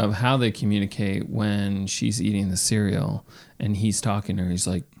glimpse of how they communicate when she's eating the cereal and he's talking to her.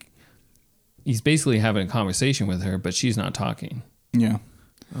 He's basically having a conversation with her, but she's not talking. Yeah.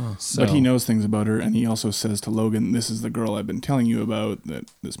 So, but he knows things about her, and he also says to Logan, "This is the girl I've been telling you about,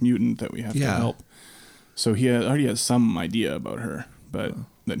 that this mutant that we have to help." So he already has some idea about her, but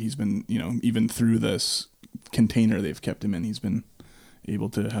that he's been, even through this container they've kept him in, he's been able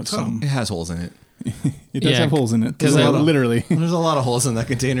to have some. It has holes in it. It does have holes in it. There's literally. There's a lot of holes in that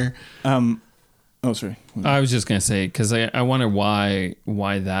container. Oh, sorry. I was just gonna say, because I wonder why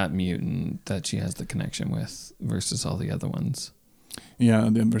that mutant that she has the connection with versus all the other ones. Yeah,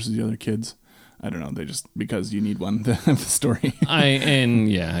 them versus the other kids. I don't know. They just, because you need one to have the story.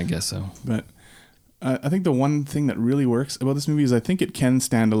 I guess so. But I think the one thing that really works about this movie is I think it can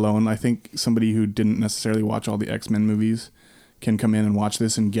stand alone. I think somebody who didn't necessarily watch all the X-Men movies can come in and watch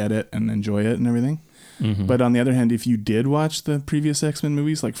this and get it and enjoy it and everything. Mm-hmm. But on the other hand, if you did watch the previous X-Men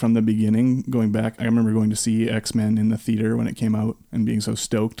movies, like from the beginning, going back, I remember going to see X-Men in the theater when it came out and being so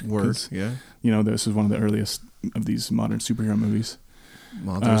stoked. Yeah. This was one of the earliest of these modern superhero movies.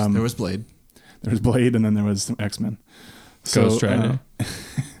 Well, there was Blade. There was Blade, and then there was X-Men. Ghost Rider.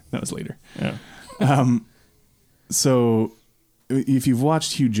 That was later. Yeah. So if you've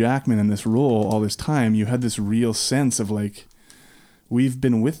watched Hugh Jackman in this role all this time, you had this real sense of like, we've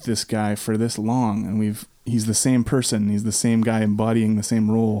been with this guy for this long, and he's the same person. He's the same guy embodying the same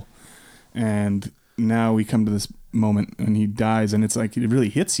role. And now we come to this moment when he dies, and it's like, it really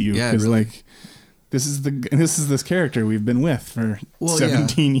hits you. Yeah, because really. like, this is this character we've been with for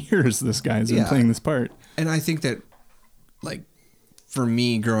 17 years. This guy's been playing this part. And I think that, like, for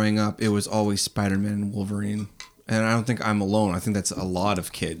me growing up, it was always Spider-Man and Wolverine. And I don't think I'm alone. I think that's a lot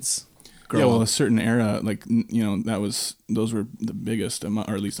of kids. A certain era, like, those were the biggest, or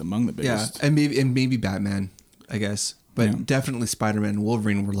at least among the biggest. Yeah, and maybe Batman, I guess. But definitely Spider-Man and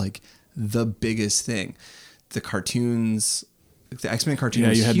Wolverine were like the biggest thing. The cartoons, the X-Men cartoon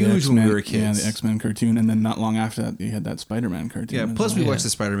was huge when we were kids. Yeah, the X-Men cartoon, and then not long after that, you had that Spider-Man cartoon. Yeah, plus we watched the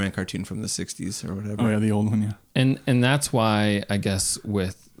Spider-Man cartoon from the 60s or whatever. Oh yeah, the old one, yeah. And that's why, I guess,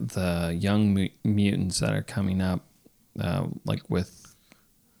 with the young mutants that are coming up, like with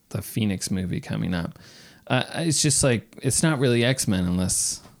the Phoenix movie coming up, it's just like, it's not really X-Men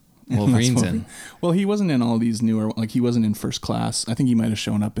unless Wolverine's in. Well, he wasn't in all these newer, like he wasn't in First Class. I think he might have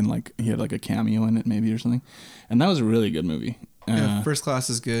shown up in like, he had like a cameo in it maybe or something. And that was a really good movie. First Class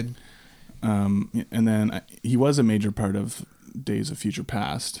is good. And then he was a major part of Days of Future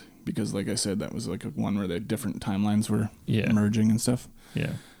Past, because like I said, that was like one where the different timelines were merging and stuff.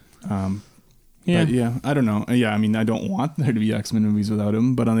 Yeah. But yeah, I don't know. Yeah, I mean, I don't want there to be X-Men movies without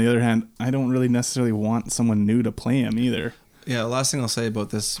him, but on the other hand, I don't really necessarily want someone new to play him either. Yeah, the last thing I'll say about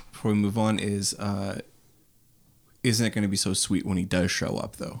this before we move on is, isn't it going to be so sweet when he does show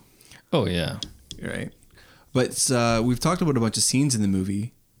up, though? Oh, yeah. Right. But we've talked about a bunch of scenes in the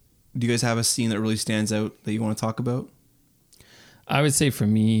movie. Do you guys have a scene that really stands out that you want to talk about? I would say for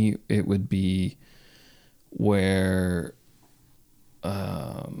me, it would be where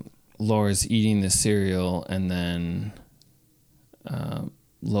Laura's eating the cereal, and then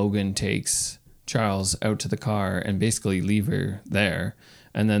Logan takes Charles out to the car and basically leave her there,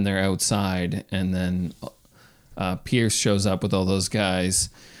 and then they're outside, and then Pierce shows up with all those guys,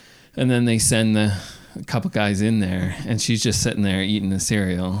 and then they send a couple guys in there, and she's just sitting there eating the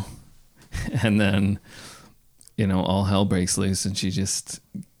cereal, and then all hell breaks loose, and she just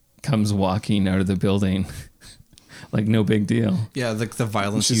comes walking out of the building like no big deal. Yeah, like the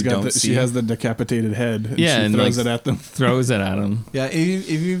violence She has the decapitated head. And yeah, she and throws it at them. Throws it at him. Yeah,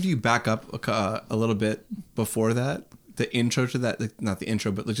 if you back up a little bit before that, the intro to that, like, not the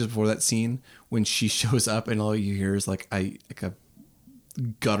intro, but like just before that scene when she shows up and all you hear is like a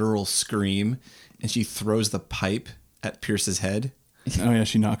guttural scream, and she throws the pipe at Pierce's head. Oh yeah,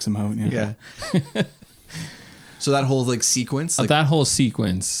 she knocks him out. Yeah. So that whole like sequence, like that whole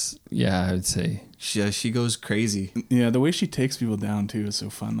sequence, yeah, I would say she goes crazy. Yeah, the way she takes people down too is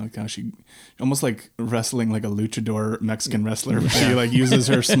so fun. Like how she almost like wrestling like a luchador Mexican wrestler. She like uses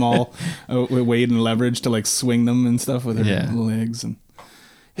her small weight and leverage to like swing them and stuff with her legs and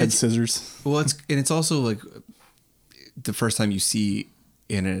head scissors. Well, it's also like the first time you see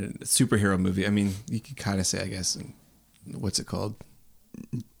in a superhero movie. I mean, you could kind of say, I guess, what's it called?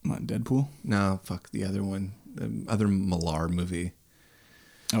 What, Deadpool? No, fuck the other one. The other Millar movie.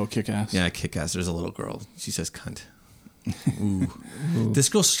 Oh, Kick-Ass. Yeah, Kick-Ass. There's a little girl. She says cunt. Ooh. This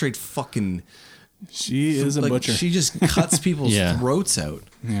girl's straight fucking... She is a butcher. She just cuts people's throats out.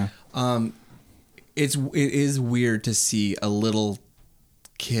 Yeah. It is weird to see a little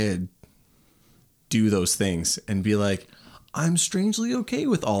kid do those things and be like, I'm strangely okay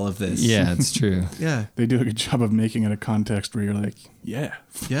with all of this. Yeah, it's true. Yeah. They do a good job of making it a context where you're like, yeah.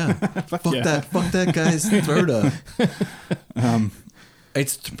 Fuck that guy's throat up.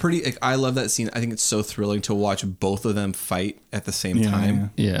 It's pretty, like, I love that scene. I think it's so thrilling to watch both of them fight at the same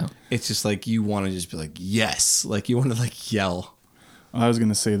time. Yeah. It's just like, you want to just be like, yes. Like, you want to like yell. I was going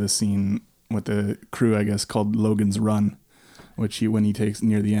to say the scene with the crew, I guess, called Logan's Run, which when he takes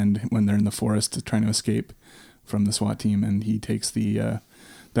near the end, when they're in the forest trying to escape from the SWAT team, and he takes the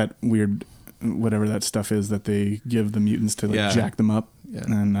that weird whatever that stuff is that they give the mutants to like jack them up,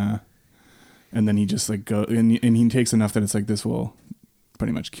 and then he just like go and he takes enough that it's like this will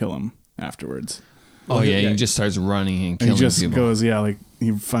pretty much kill him afterwards. Oh yeah, he just starts running and killing people. He just people. goes like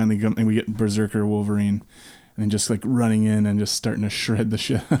he finally and we get Berserker Wolverine, and just like running in and just starting to shred the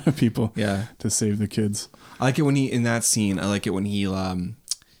shit out of people. To save the kids. I like it when he in that scene. I like it when he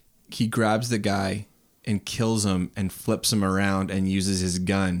grabs the guy and kills him and flips him around and uses his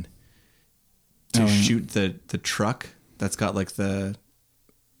gun to shoot the truck that's got like the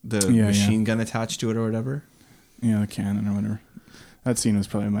machine gun attached to it or whatever. Yeah, the cannon or whatever. That scene was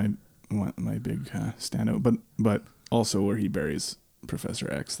probably my big standout, but also where he buries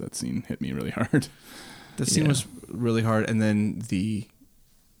Professor X. That scene hit me really hard. That scene was really hard, and then the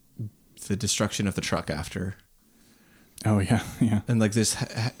destruction of the truck after. Oh yeah, and like this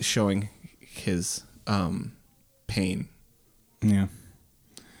showing his pain. Yeah.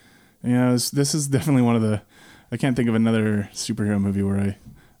 This is definitely one of the. I can't think of another superhero movie where I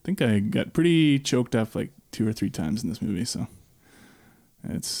think I got pretty choked up like 2 or 3 times in this movie. So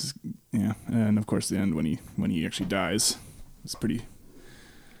it's and of course the end when he actually dies, it's pretty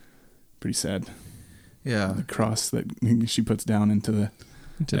sad. Yeah, the cross that she puts down into the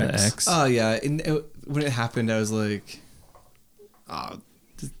X. Oh yeah, and when it happened, I was like,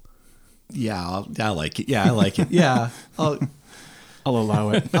 yeah, I like it. Yeah, I like it. Yeah, I'll allow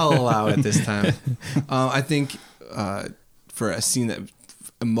it. I'll allow it this time. I think for a scene that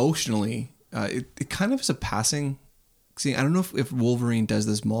emotionally, it kind of is a passing scene. I don't know if Wolverine does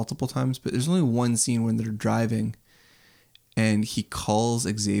this multiple times, but there's only one scene when they're driving, and he calls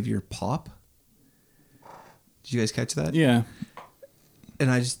Xavier Pop. Did you guys catch that? Yeah.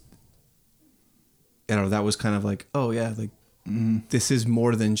 And I that was kind of like, oh yeah, like this is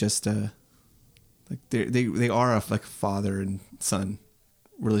more than just a. Like they are a like father and son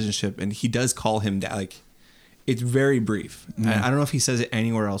relationship, and he does call him dad. Like it's very brief. I don't know if he says it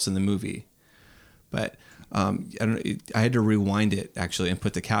anywhere else in the movie, but I had to rewind it actually and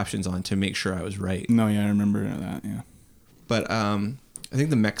put the captions on to make sure I was right. No, yeah, I remember that. Yeah, but I think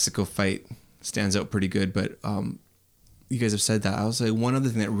the Mexico fight stands out pretty good. But you guys have said that. I would say one other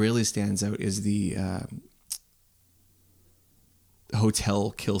thing that really stands out is the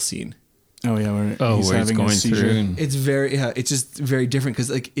hotel kill scene. Oh yeah, where he's going through. It's very it's just very different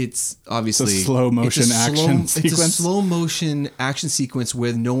because like it's obviously it's a slow motion action sequence. It's a slow motion action sequence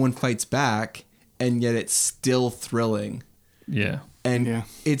where no one fights back, and yet it's still thrilling. Yeah, and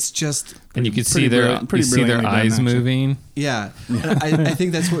it's just and you can see their eyes moving. Yeah, I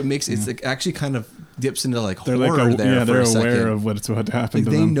think that's what makes it's like actually kind of dips into like they're horror like there. They're for a aware second. of what's about to happen. Like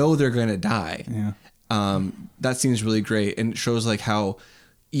to they them. know they're gonna die. Yeah, that seems really great, and it shows like how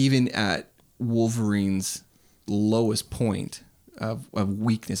even at Wolverine's lowest point of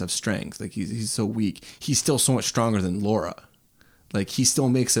weakness, of strength, like he's so weak, he's still so much stronger than Laura. Like he still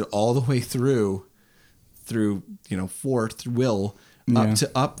makes it all the way through fourth will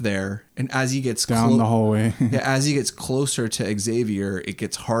up there, and as he gets down the hallway, as he gets closer to Xavier, it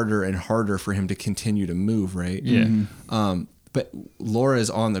gets harder and harder for him to continue to move, right? Yeah. But Laura is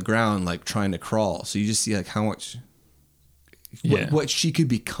on the ground like trying to crawl, so you just see like how much Yeah. what she could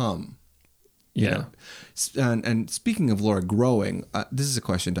become. Yeah. And speaking of Laura growing, this is a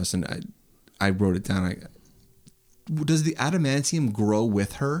question, Dustin. I wrote it down. Does the adamantium grow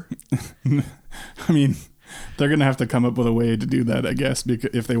with her? I mean, they're gonna have to come up with a way to do that, I guess,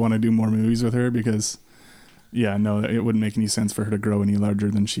 because if they want to do more movies with her, because yeah, no, it wouldn't make any sense for her to grow any larger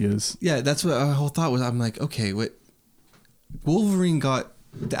than she is. Yeah, that's what my whole thought was. I'm like, okay, what? Wolverine got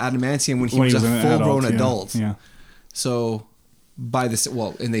the adamantium when he was a an full-grown yeah, adult. Yeah. So by this,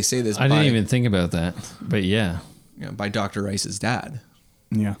 well, and they say this. I didn't even think about that, but yeah. By Dr. Rice's dad,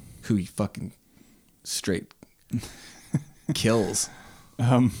 Yeah. who he fucking straight kills.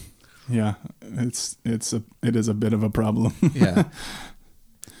 Yeah, it is a bit of a problem. Yeah.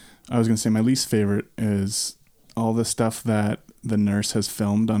 I was gonna say my least favorite is all the stuff that the nurse has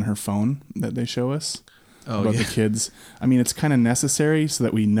filmed on her phone that they show us about the kids. I mean, it's kind of necessary so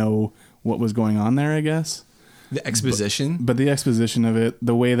that we know what was going on there, I guess. The exposition. But the exposition of it,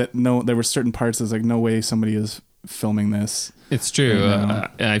 the way that there were certain parts that's like, no way somebody is filming this. It's true.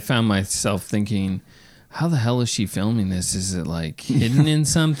 I found myself thinking, how the hell is she filming this? Is it like hidden in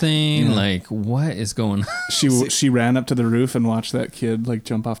something? Yeah. Like, what is going on? She ran up to the roof and watched that kid like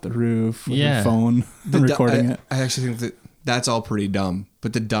jump off the roof with Yeah. her phone recording it. I actually think that's all pretty dumb.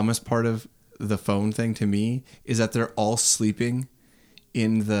 But the dumbest part of the phone thing to me is that they're all sleeping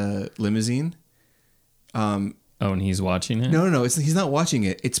in the limousine. Oh, and he's watching it? No. He's not watching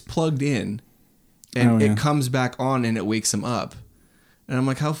it. It's plugged in, and it comes back on, and it wakes him up. And I'm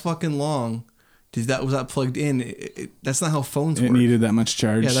like, how fucking long was that plugged in? That's not how phones work. It needed that much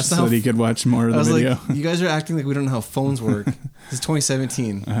charge so that he could watch more of the video. Like, you guys are acting like we don't know how phones work. This is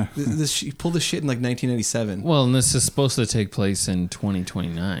 2017. She pulled this shit in like 1997. Well, and this is supposed to take place in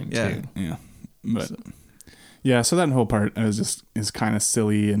 2029 too. Yeah. But yeah, so that whole part is kind of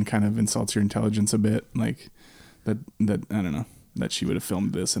silly and kind of insults your intelligence a bit. Like that I don't know, that she would have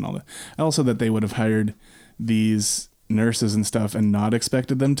filmed this and all that. Also that they would have hired these nurses and stuff and not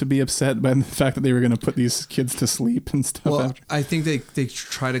expected them to be upset by the fact that they were going to put these kids to sleep and stuff. Well, after. I think they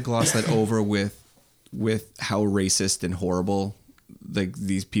try to gloss that over with how racist and horrible like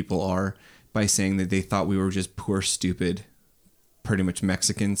these people are by saying that they thought we were just poor, stupid, pretty much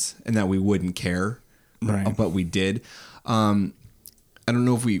Mexicans, and that we wouldn't care. Right. But we did. I don't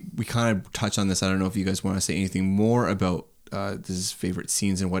know if we kind of touch on this. I don't know if you guys want to say anything more about this favorite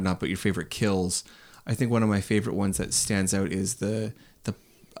scenes and whatnot, but your favorite kills. I think one of my favorite ones that stands out is the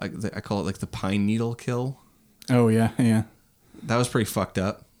I call it like the pine needle kill. Oh yeah. That was pretty fucked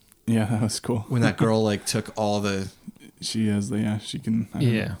up. Yeah, that was cool. When that girl like took all the she can I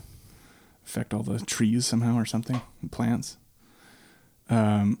don't know, affect all the trees somehow or something, plants.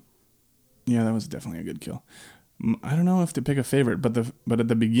 Yeah, that was definitely a good kill. I don't know if to pick a favorite, but at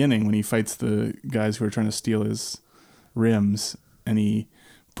the beginning when he fights the guys who are trying to steal his rims and he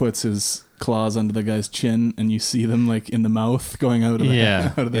puts his claws under the guy's chin and you see them like in the mouth going out of the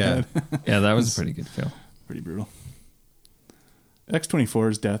head. Yeah, that was a pretty good kill. Pretty brutal.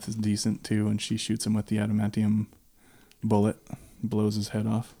 X-24's death is decent too, and she shoots him with the adamantium bullet, blows his head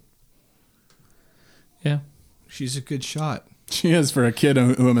off. Yeah. She's a good shot. She is, for a kid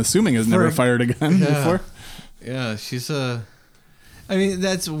who I'm assuming has never fired a gun before. Yeah, she's a... I mean,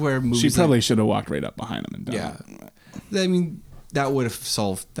 that's where movies... She probably should have walked right up behind him and done it. I mean, that would have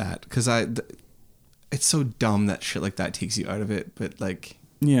solved that, because it's so dumb that shit like that takes you out of it, but like...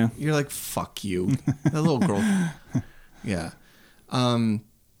 Yeah. You're like, fuck you. That little girl... Yeah. How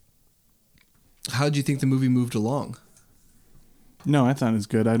did you think the movie moved along? No, I thought it was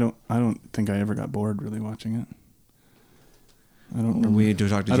good. I don't think I ever got bored really watching it. I don't remember. We need to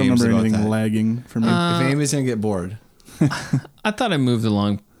talk to I James don't remember about anything that. lagging for me. If anybody's gonna get bored, I thought it moved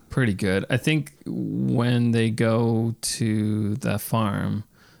along pretty good. I think when they go to the farm,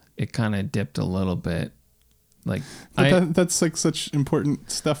 it kind of dipped a little bit. Like that's like such important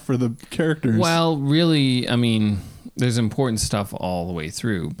stuff for the characters. Well, really, I mean, there's important stuff all the way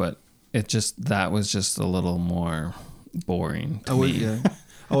through, but that was just a little more boring to me. Yeah.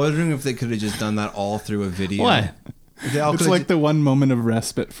 I was wondering if they could have just done that all through a video. What? It's like the one moment of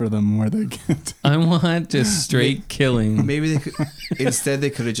respite for them where they get... I want just straight killing. Maybe they could... Instead,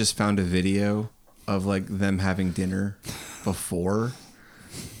 they could have just found a video of like them having dinner before,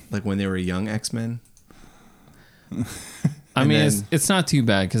 like when they were young X-Men. I mean, it's not too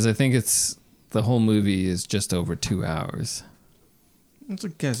bad because I think the whole movie is just over 2 hours. It's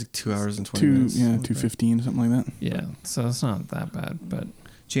like 2 hours and 20 minutes. Yeah, 2:15, something like that. Yeah, so it's not that bad. But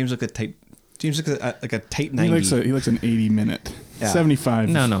James looks like a tight 90. He likes an 80-minute. Yeah. 75.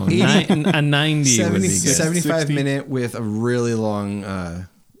 No, a 90 would be good. 75 60. minute with a really long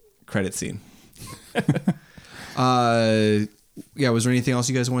credit scene. yeah, was there anything else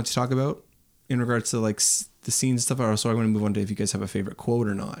you guys wanted to talk about in regards to like the scenes and stuff? Or so I want to move on to if you guys have a favorite quote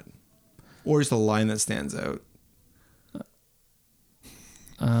or not, or just a line that stands out.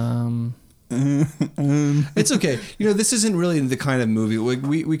 It's okay. You know, this isn't really the kind of movie.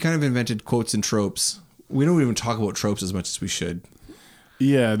 We kind of invented quotes and tropes. We don't even talk about tropes as much as we should.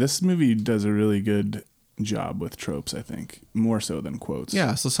 Yeah, this movie does a really good job with tropes, I think, more so than quotes.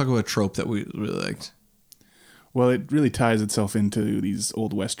 Yeah, so let's talk about a trope that we really liked. Well, it really ties itself into these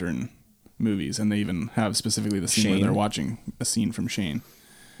old Western movies, and they even have specifically the scene where Shane. they're watching a scene from Shane.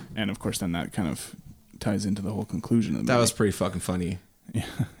 And of course, then that kind of ties into the whole conclusion of the movie. That was pretty fucking funny.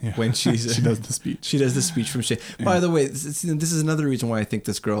 Yeah. When she does the speech. She does the speech from Shane. Yeah. By the way, this is another reason why I think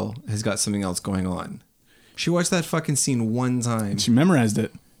this girl has got something else going on. She watched that fucking scene one time. She memorized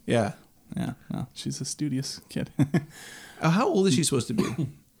it. Yeah. Yeah. No, she's a studious kid. How old is she supposed to be?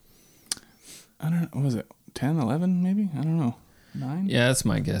 I don't know. What was it? 10, 11 maybe? I don't know. 9? Yeah, that's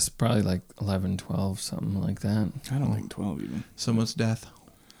my guess. Probably like 11, 12, something like that. I don't think 12 even. So much death.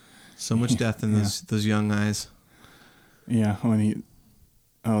 So much death in those young eyes. Yeah,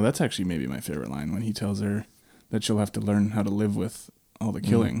 that's actually maybe my favorite line, when he tells her that she'll have to learn how to live with all the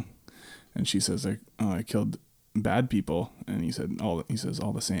killing. And she says, like, "Oh, I killed bad people." And he says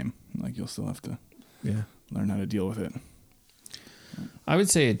all the same. Like, you'll still have to learn how to deal with it. I would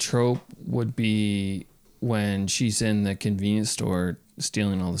say a trope would be when she's in the convenience store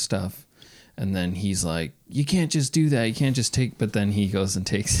stealing all the stuff, and then he's like, "You can't just do that. You can't just take." But then he goes and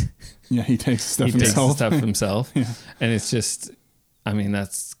takes. Yeah, he takes stuff he himself. Takes the stuff himself, Yeah. And it's just, I mean,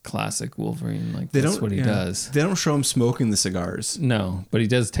 that's classic Wolverine. Like, that's what he does. They don't show him smoking the cigars. No, but he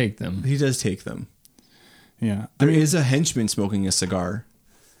does take them. He does take them. Yeah, There is a henchman smoking a cigar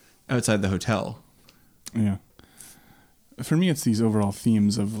outside the hotel. Yeah. For me, it's these overall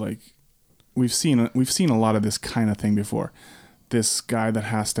themes of, like, we've seen a lot of this kind of thing before. This guy that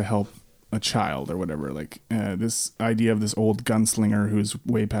has to help a child or whatever, like this idea of this old gunslinger who's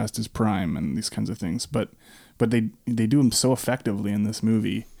way past his prime and these kinds of things. But they do them so effectively in this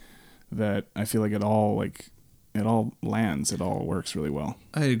movie that I feel like it all lands. It all works really well.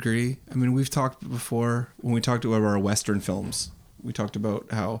 I agree. I mean, we've talked before when we talked about our Western films. We talked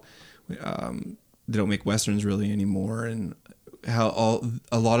about how they don't make Westerns really anymore, and how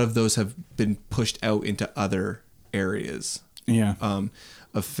a lot of those have been pushed out into other areas. Yeah.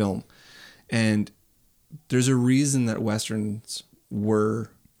 Of film. And there's a reason that Westerns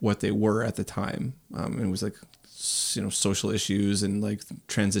were what they were at the time. It was like, you know, social issues and like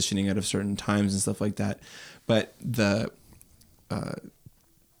transitioning out of certain times and stuff like that. But the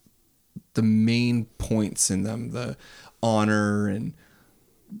main points in them, the honor and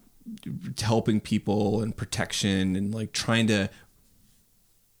helping people and protection and like trying to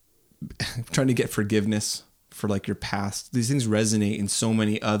get forgiveness for like your past, these things resonate in so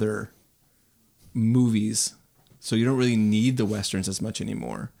many other movies, so you don't really need the Westerns as much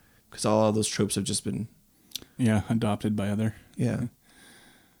anymore because all of those tropes have just been adopted by other. Yeah.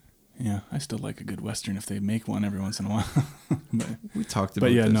 I still like a good Western if they make one every once in a while. But we talked about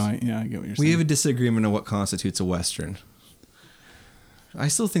this. But I get what you're saying. We have a disagreement on what constitutes a Western. I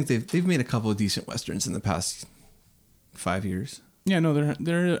still think they've made a couple of decent Westerns in the past 5 years. Yeah, no,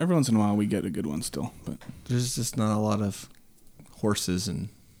 they're every once in a while we get a good one still, but there's just not a lot of horses and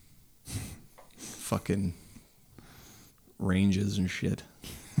fucking ranges and shit.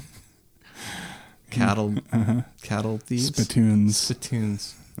 Cattle thieves.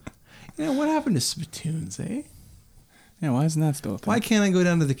 Spittoons. You know, what happened to spittoons, eh? Yeah, why isn't that still a thing? Why can't I go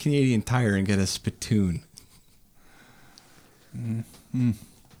down to the Canadian Tire and get a spittoon? Can't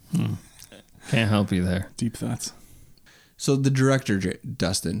help you there. Deep thoughts. So the director,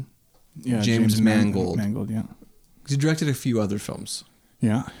 Dustin, James Mangold. Mangold, yeah. He directed a few other films.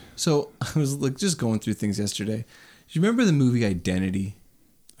 Yeah. So I was like just going through things yesterday. Do you remember the movie Identity?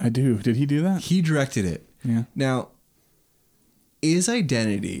 I do. Did he do that? He directed it. Yeah. Now, is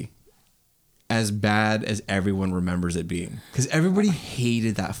Identity as bad as everyone remembers it being? Because everybody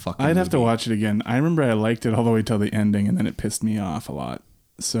hated that fucking movie. I'd have to watch it again. I remember I liked it all the way till the ending, and then it pissed me off a lot.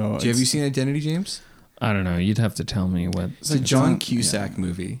 So have you seen Identity, James? I don't know. You'd have to tell me what. It's a John Cusack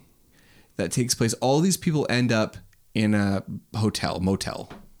movie that takes place. All these people end up in a motel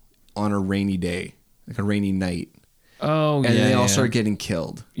on a rainy day, like a rainy night. Oh, and they all start getting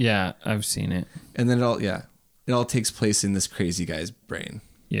killed. Yeah, I've seen it. And then it all takes place in this crazy guy's brain.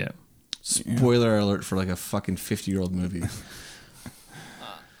 Yeah. Spoiler alert for like a fucking 50-year-old movie.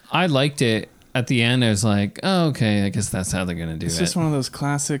 I liked it. At the end, I was like, oh, okay, I guess that's how they're going to do it. It's just one of those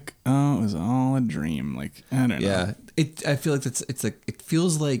classic, it was all a dream. Like, I don't know. Yeah. I feel like it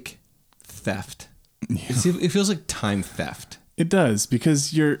feels like theft. Yeah. It feels like time theft. It does,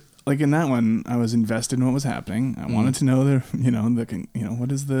 because you're like in that one, I was invested in what was happening. I wanted to know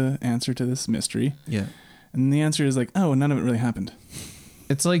what is the answer to this mystery? Yeah. And the answer is like, oh, none of it really happened.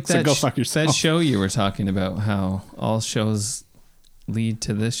 It's like So that. go fuck yourself. That show you were talking about, how all shows lead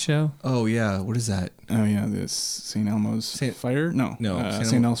to this show. Oh yeah. What is that? Oh yeah, this St. Elmo's Fire? No,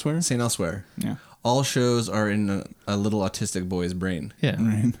 St. Elsewhere. St. Elsewhere. Yeah, All shows are in a little autistic boy's brain. Yeah.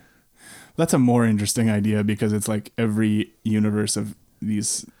 right. That's a more interesting idea because it's like every universe of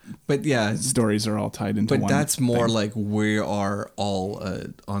these But yeah, stories are all tied into but one. that's more thing. like we are all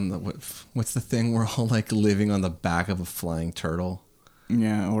on the what's the thing? We're all like living on the back of a flying turtle.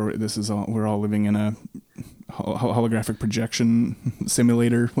 Yeah, or this is all we're all living in a holographic projection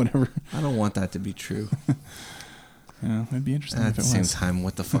simulator, whatever. I don't want that to be true. Yeah, it'd be interesting At if the it same was. time,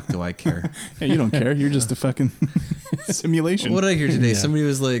 what the fuck do I care? Yeah, you don't care. You're just a fucking simulation. What did I hear today? Yeah. Somebody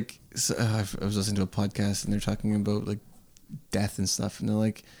was like, I was listening to a podcast and they're talking about like death and stuff, and they're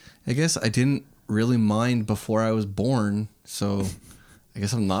like, I guess I didn't really mind before I was born, so I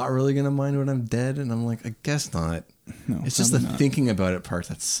guess I'm not really gonna mind when I'm dead. And I'm like, I guess not. No, It's just the probably not. thinking about it part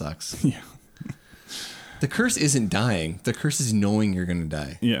that sucks. Yeah. The curse isn't dying. The curse is knowing you're gonna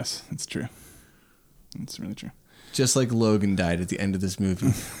die. Yes, it's true. It's really true. Just like Logan died at the end of this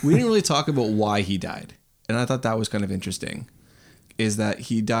movie. We didn't really talk about why he died, and I thought that was kind of interesting. Is that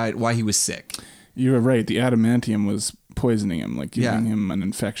he died? Why he was sick? You were right. The adamantium was poisoning him, like giving Yeah. him an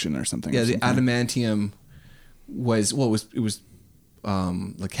infection or something. Yeah, or the something. adamantium was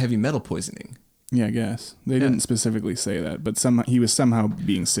like heavy metal poisoning. Yeah, I guess they didn't specifically say that, but he was somehow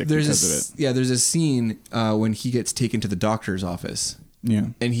being sick because of it. There's a scene when he gets taken to the doctor's office, Yeah,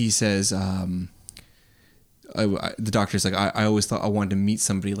 and he says, the doctor's like, I always thought I wanted to meet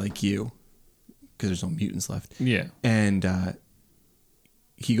somebody like you, because there's no mutants left. Yeah. And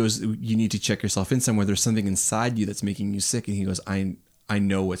he goes, you need to check yourself in somewhere. There's something inside you that's making you sick. And he goes, I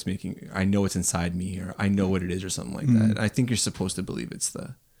know what's inside me, or I know what it is, or something like that. And I think you're supposed to believe it's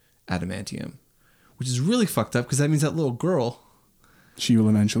the adamantium, which is really fucked up because that means that little girl. she will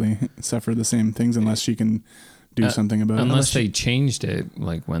eventually suffer the same things unless she can do something about it. Unless they changed it,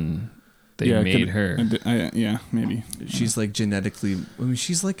 like when they it made could- her. yeah, maybe. She's like genetically. I mean,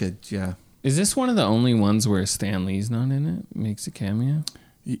 she's like a Is this one of the only ones where Stan Lee's not in it? Makes a cameo?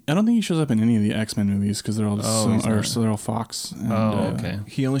 I don't think he shows up in any of the X-Men movies because they're all he's they're all Fox. And, Okay.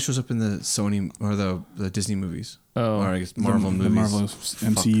 He only shows up in the Sony or the Disney movies. Oh. Or I guess Marvel the movies. Marvel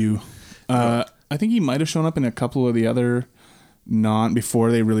MCU. I think he might have shown up in a couple of the other before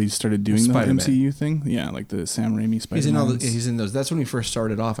they really started doing the Spider-Man. MCU thing. Yeah, like the Sam Raimi Spider-Man. He's in all. He's in those. That's when he first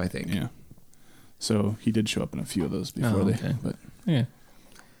started off, I think. Yeah. So he did show up in a few of those before okay. But Yeah.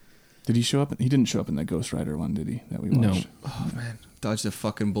 did he show up? He didn't show up in that Ghost Rider one, did he? That we No. watched. Oh man, dodged a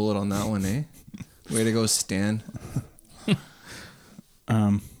fucking bullet on that one, eh? Way to go, Stan.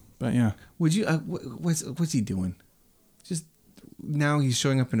 But yeah, Would you? What's he doing? Just now he's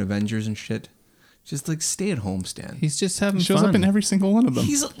showing up in Avengers and shit. Just like stay at home, Stan. He's just having he shows fun. up in every single one of them.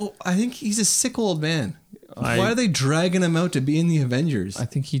 I think he's a sick old man. Why are they dragging him out to be in the Avengers? I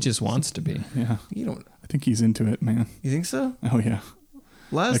think he just wants to be. Yeah, You don't. I think he's into it, man. You think so? Oh yeah,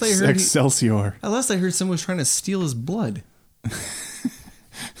 Last I heard, Excelsior. last I heard, someone was trying to steal his blood.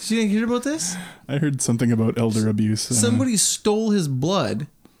 Did you hear about this? I heard something about elder abuse. Somebody stole his blood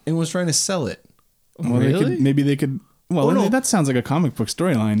and was trying to sell it. Well, Really? maybe they could. Well, Oh, no. that sounds like a comic book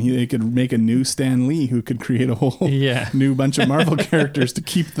storyline. They could make a new Stan Lee who could create a whole Yeah. new bunch of Marvel characters to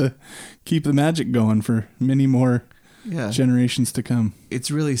keep the magic going for many more Yeah. generations to come.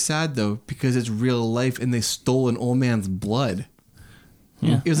 It's really sad though because it's real life and they stole an old man's blood.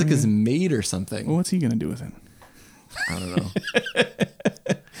 Yeah. It was like his maid or something. Well, what's he gonna do with it? I don't know.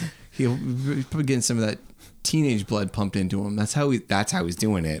 He'll probably getting some of that teenage blood pumped into him. That's how he's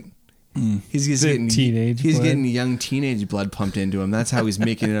doing it. He's just getting teenage He's blood? getting young teenage blood pumped into him. That's how he's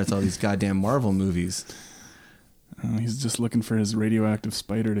making it out to all these goddamn Marvel movies. He's just looking for his radioactive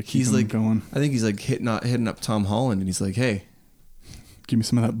spider to keep He's him like going. I think he's like hitting up Tom Holland, and he's like, "Hey, Give me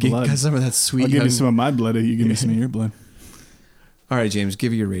some of that blood. get some of that sweet." I'll give you young- some of my blood. You give me some of your blood. All right, James,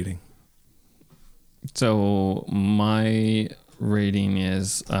 give you your rating. So my rating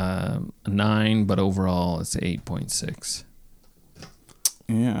is 9, but overall it's 8.6.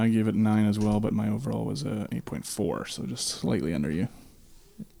 Yeah, I gave it 9 as well, but my overall was 8.4, so just slightly under you.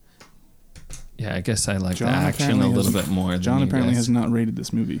 Yeah, I guess I like John the action a apparently little has- bit more. John than you apparently guys. has not rated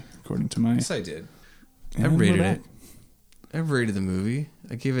this movie, according to my. Yes, I did. And I've rated we're it. back. I've rated the movie.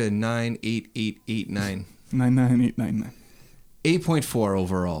 I gave it a 9.8889. 99899. 8.4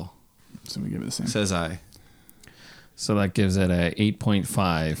 overall, So we give it the same. says I. So that gives it a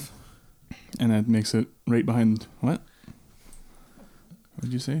 8.5. And that makes it right behind what? What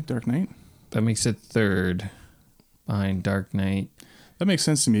did you say? Dark Knight? That makes it third behind Dark Knight. That makes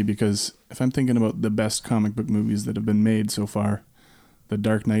sense to me because if I'm thinking about the best comic book movies that have been made so far, The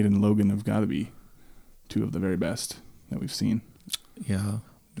Dark Knight and Logan have got to be two of the very best that we've seen. Yeah.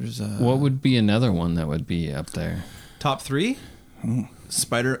 There's What would be another one that would be up there? top 3? Oh.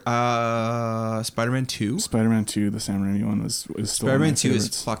 Spider-Man 2. Spider-Man 2, the Sam Raimi one, is still Spider-Man one of my 2 is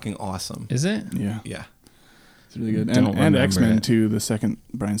favorites. fucking awesome. Is it? Yeah, Yeah. it's really good. Don't And remember X-Men it. 2, the second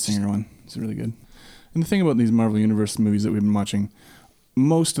Bryan Singer one, is really good. And the thing about these Marvel Universe movies that we've been watching,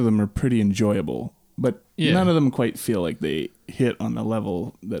 most of them are pretty enjoyable, but Yeah. none of them quite feel like they hit on the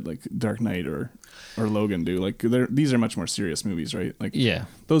level that like Dark Knight or Logan do. Like these are much more serious movies, right? Like Yeah.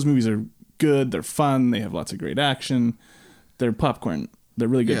 those movies are good, they're fun, they have lots of great action. They're popcorn. They're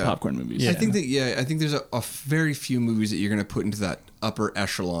really good Yeah. popcorn movies. Yeah. I think there's a very few movies that you're going to put into that upper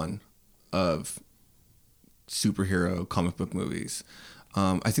echelon of superhero comic book movies.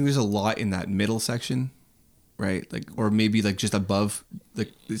 I think there's a lot in that middle section, right? Like, or maybe like just above,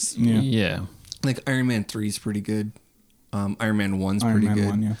 like this. Yeah. Yeah. Like Iron Man 3 is pretty good. Iron Man 1's Iron pretty Man good.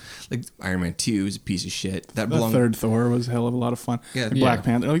 1, yeah. Like Iron Man 2 is a piece of shit. That The belongs. third Thor was a hell of a lot of fun. Yeah. Like Yeah. Black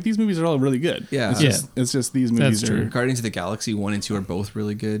Panther. Like these movies are all really good. Yeah. It's just these movies That's are true. Guardians of the Galaxy 1 and 2 are both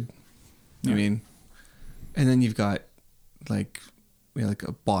really good. Yeah. I mean, and then you've got like like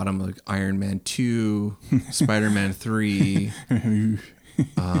a bottom like Iron Man 2, Spider-Man 3.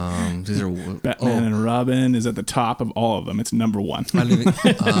 These are Batman and Robin is at the top of all of them. It's number one.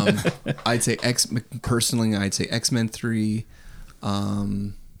 I'd say personally, I'd say X-Men 3.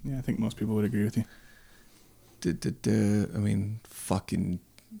 Yeah, I think most people would agree with you. I mean, fucking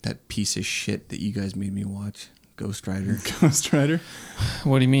that piece of shit that you guys made me watch, Ghost Rider. Ghost Rider.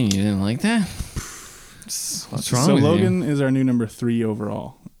 What do you mean? You didn't like that? What's wrong So with Logan is our new number 3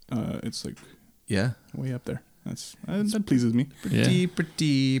 overall. It's like Yeah, way up there. That pleases me. Yeah.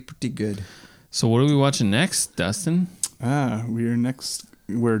 pretty good. So what are we watching next, Dustin? We're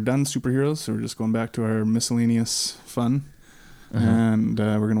done superheroes, so we're just going back to our miscellaneous fun. Uh-huh. And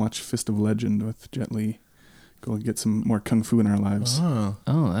we're going to watch Fist of Legend with Jet Li. Go get some more kung fu in our lives. Oh,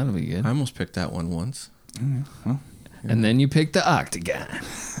 Oh, that'll be good. I almost picked that one once. And then you picked the Octagon.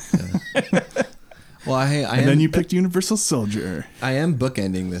 Well, And then you picked Universal Soldier. I am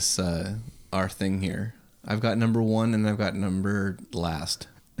bookending this our thing here. I've got number 1 and I've got number last.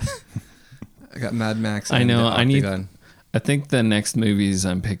 I got Mad Max. I and know. Octagon. I think the next movies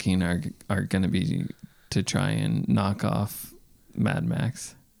I'm picking are going to be to try and knock off Mad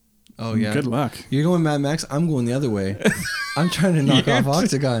Max. Oh yeah. Good luck. You're going Mad Max. I'm going the other way. I'm trying to knock off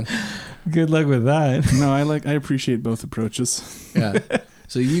Octagon. Good luck with that. No, I appreciate both approaches. Yeah.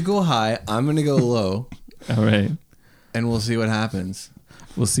 So you go high. I'm gonna go low, All right. and we'll see what happens.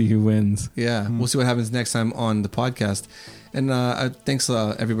 We'll see who wins. Yeah, we'll see what happens next time on the podcast. And thanks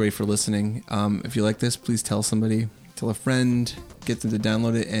everybody for listening. If you like this, please tell somebody, tell a friend, get them to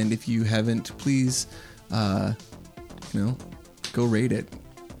download it. And if you haven't, please, go rate it.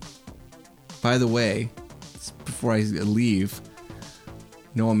 By the way, before I leave,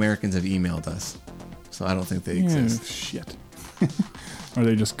 no Americans have emailed us, so I don't think they exist. Shit. Or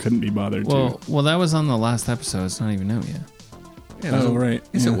they just couldn't be bothered Well, to. that was on the last episode. It's not even out yet. Yeah, it was Right.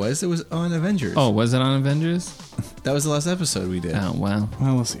 Yes, Yeah. it was. It was on Avengers. Oh, was it on Avengers? That was the last episode we did. Oh, wow.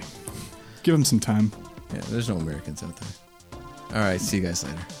 Well, we'll see. Give them some time. Yeah, there's no Americans out there. All right, see you guys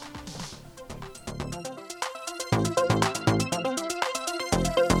later.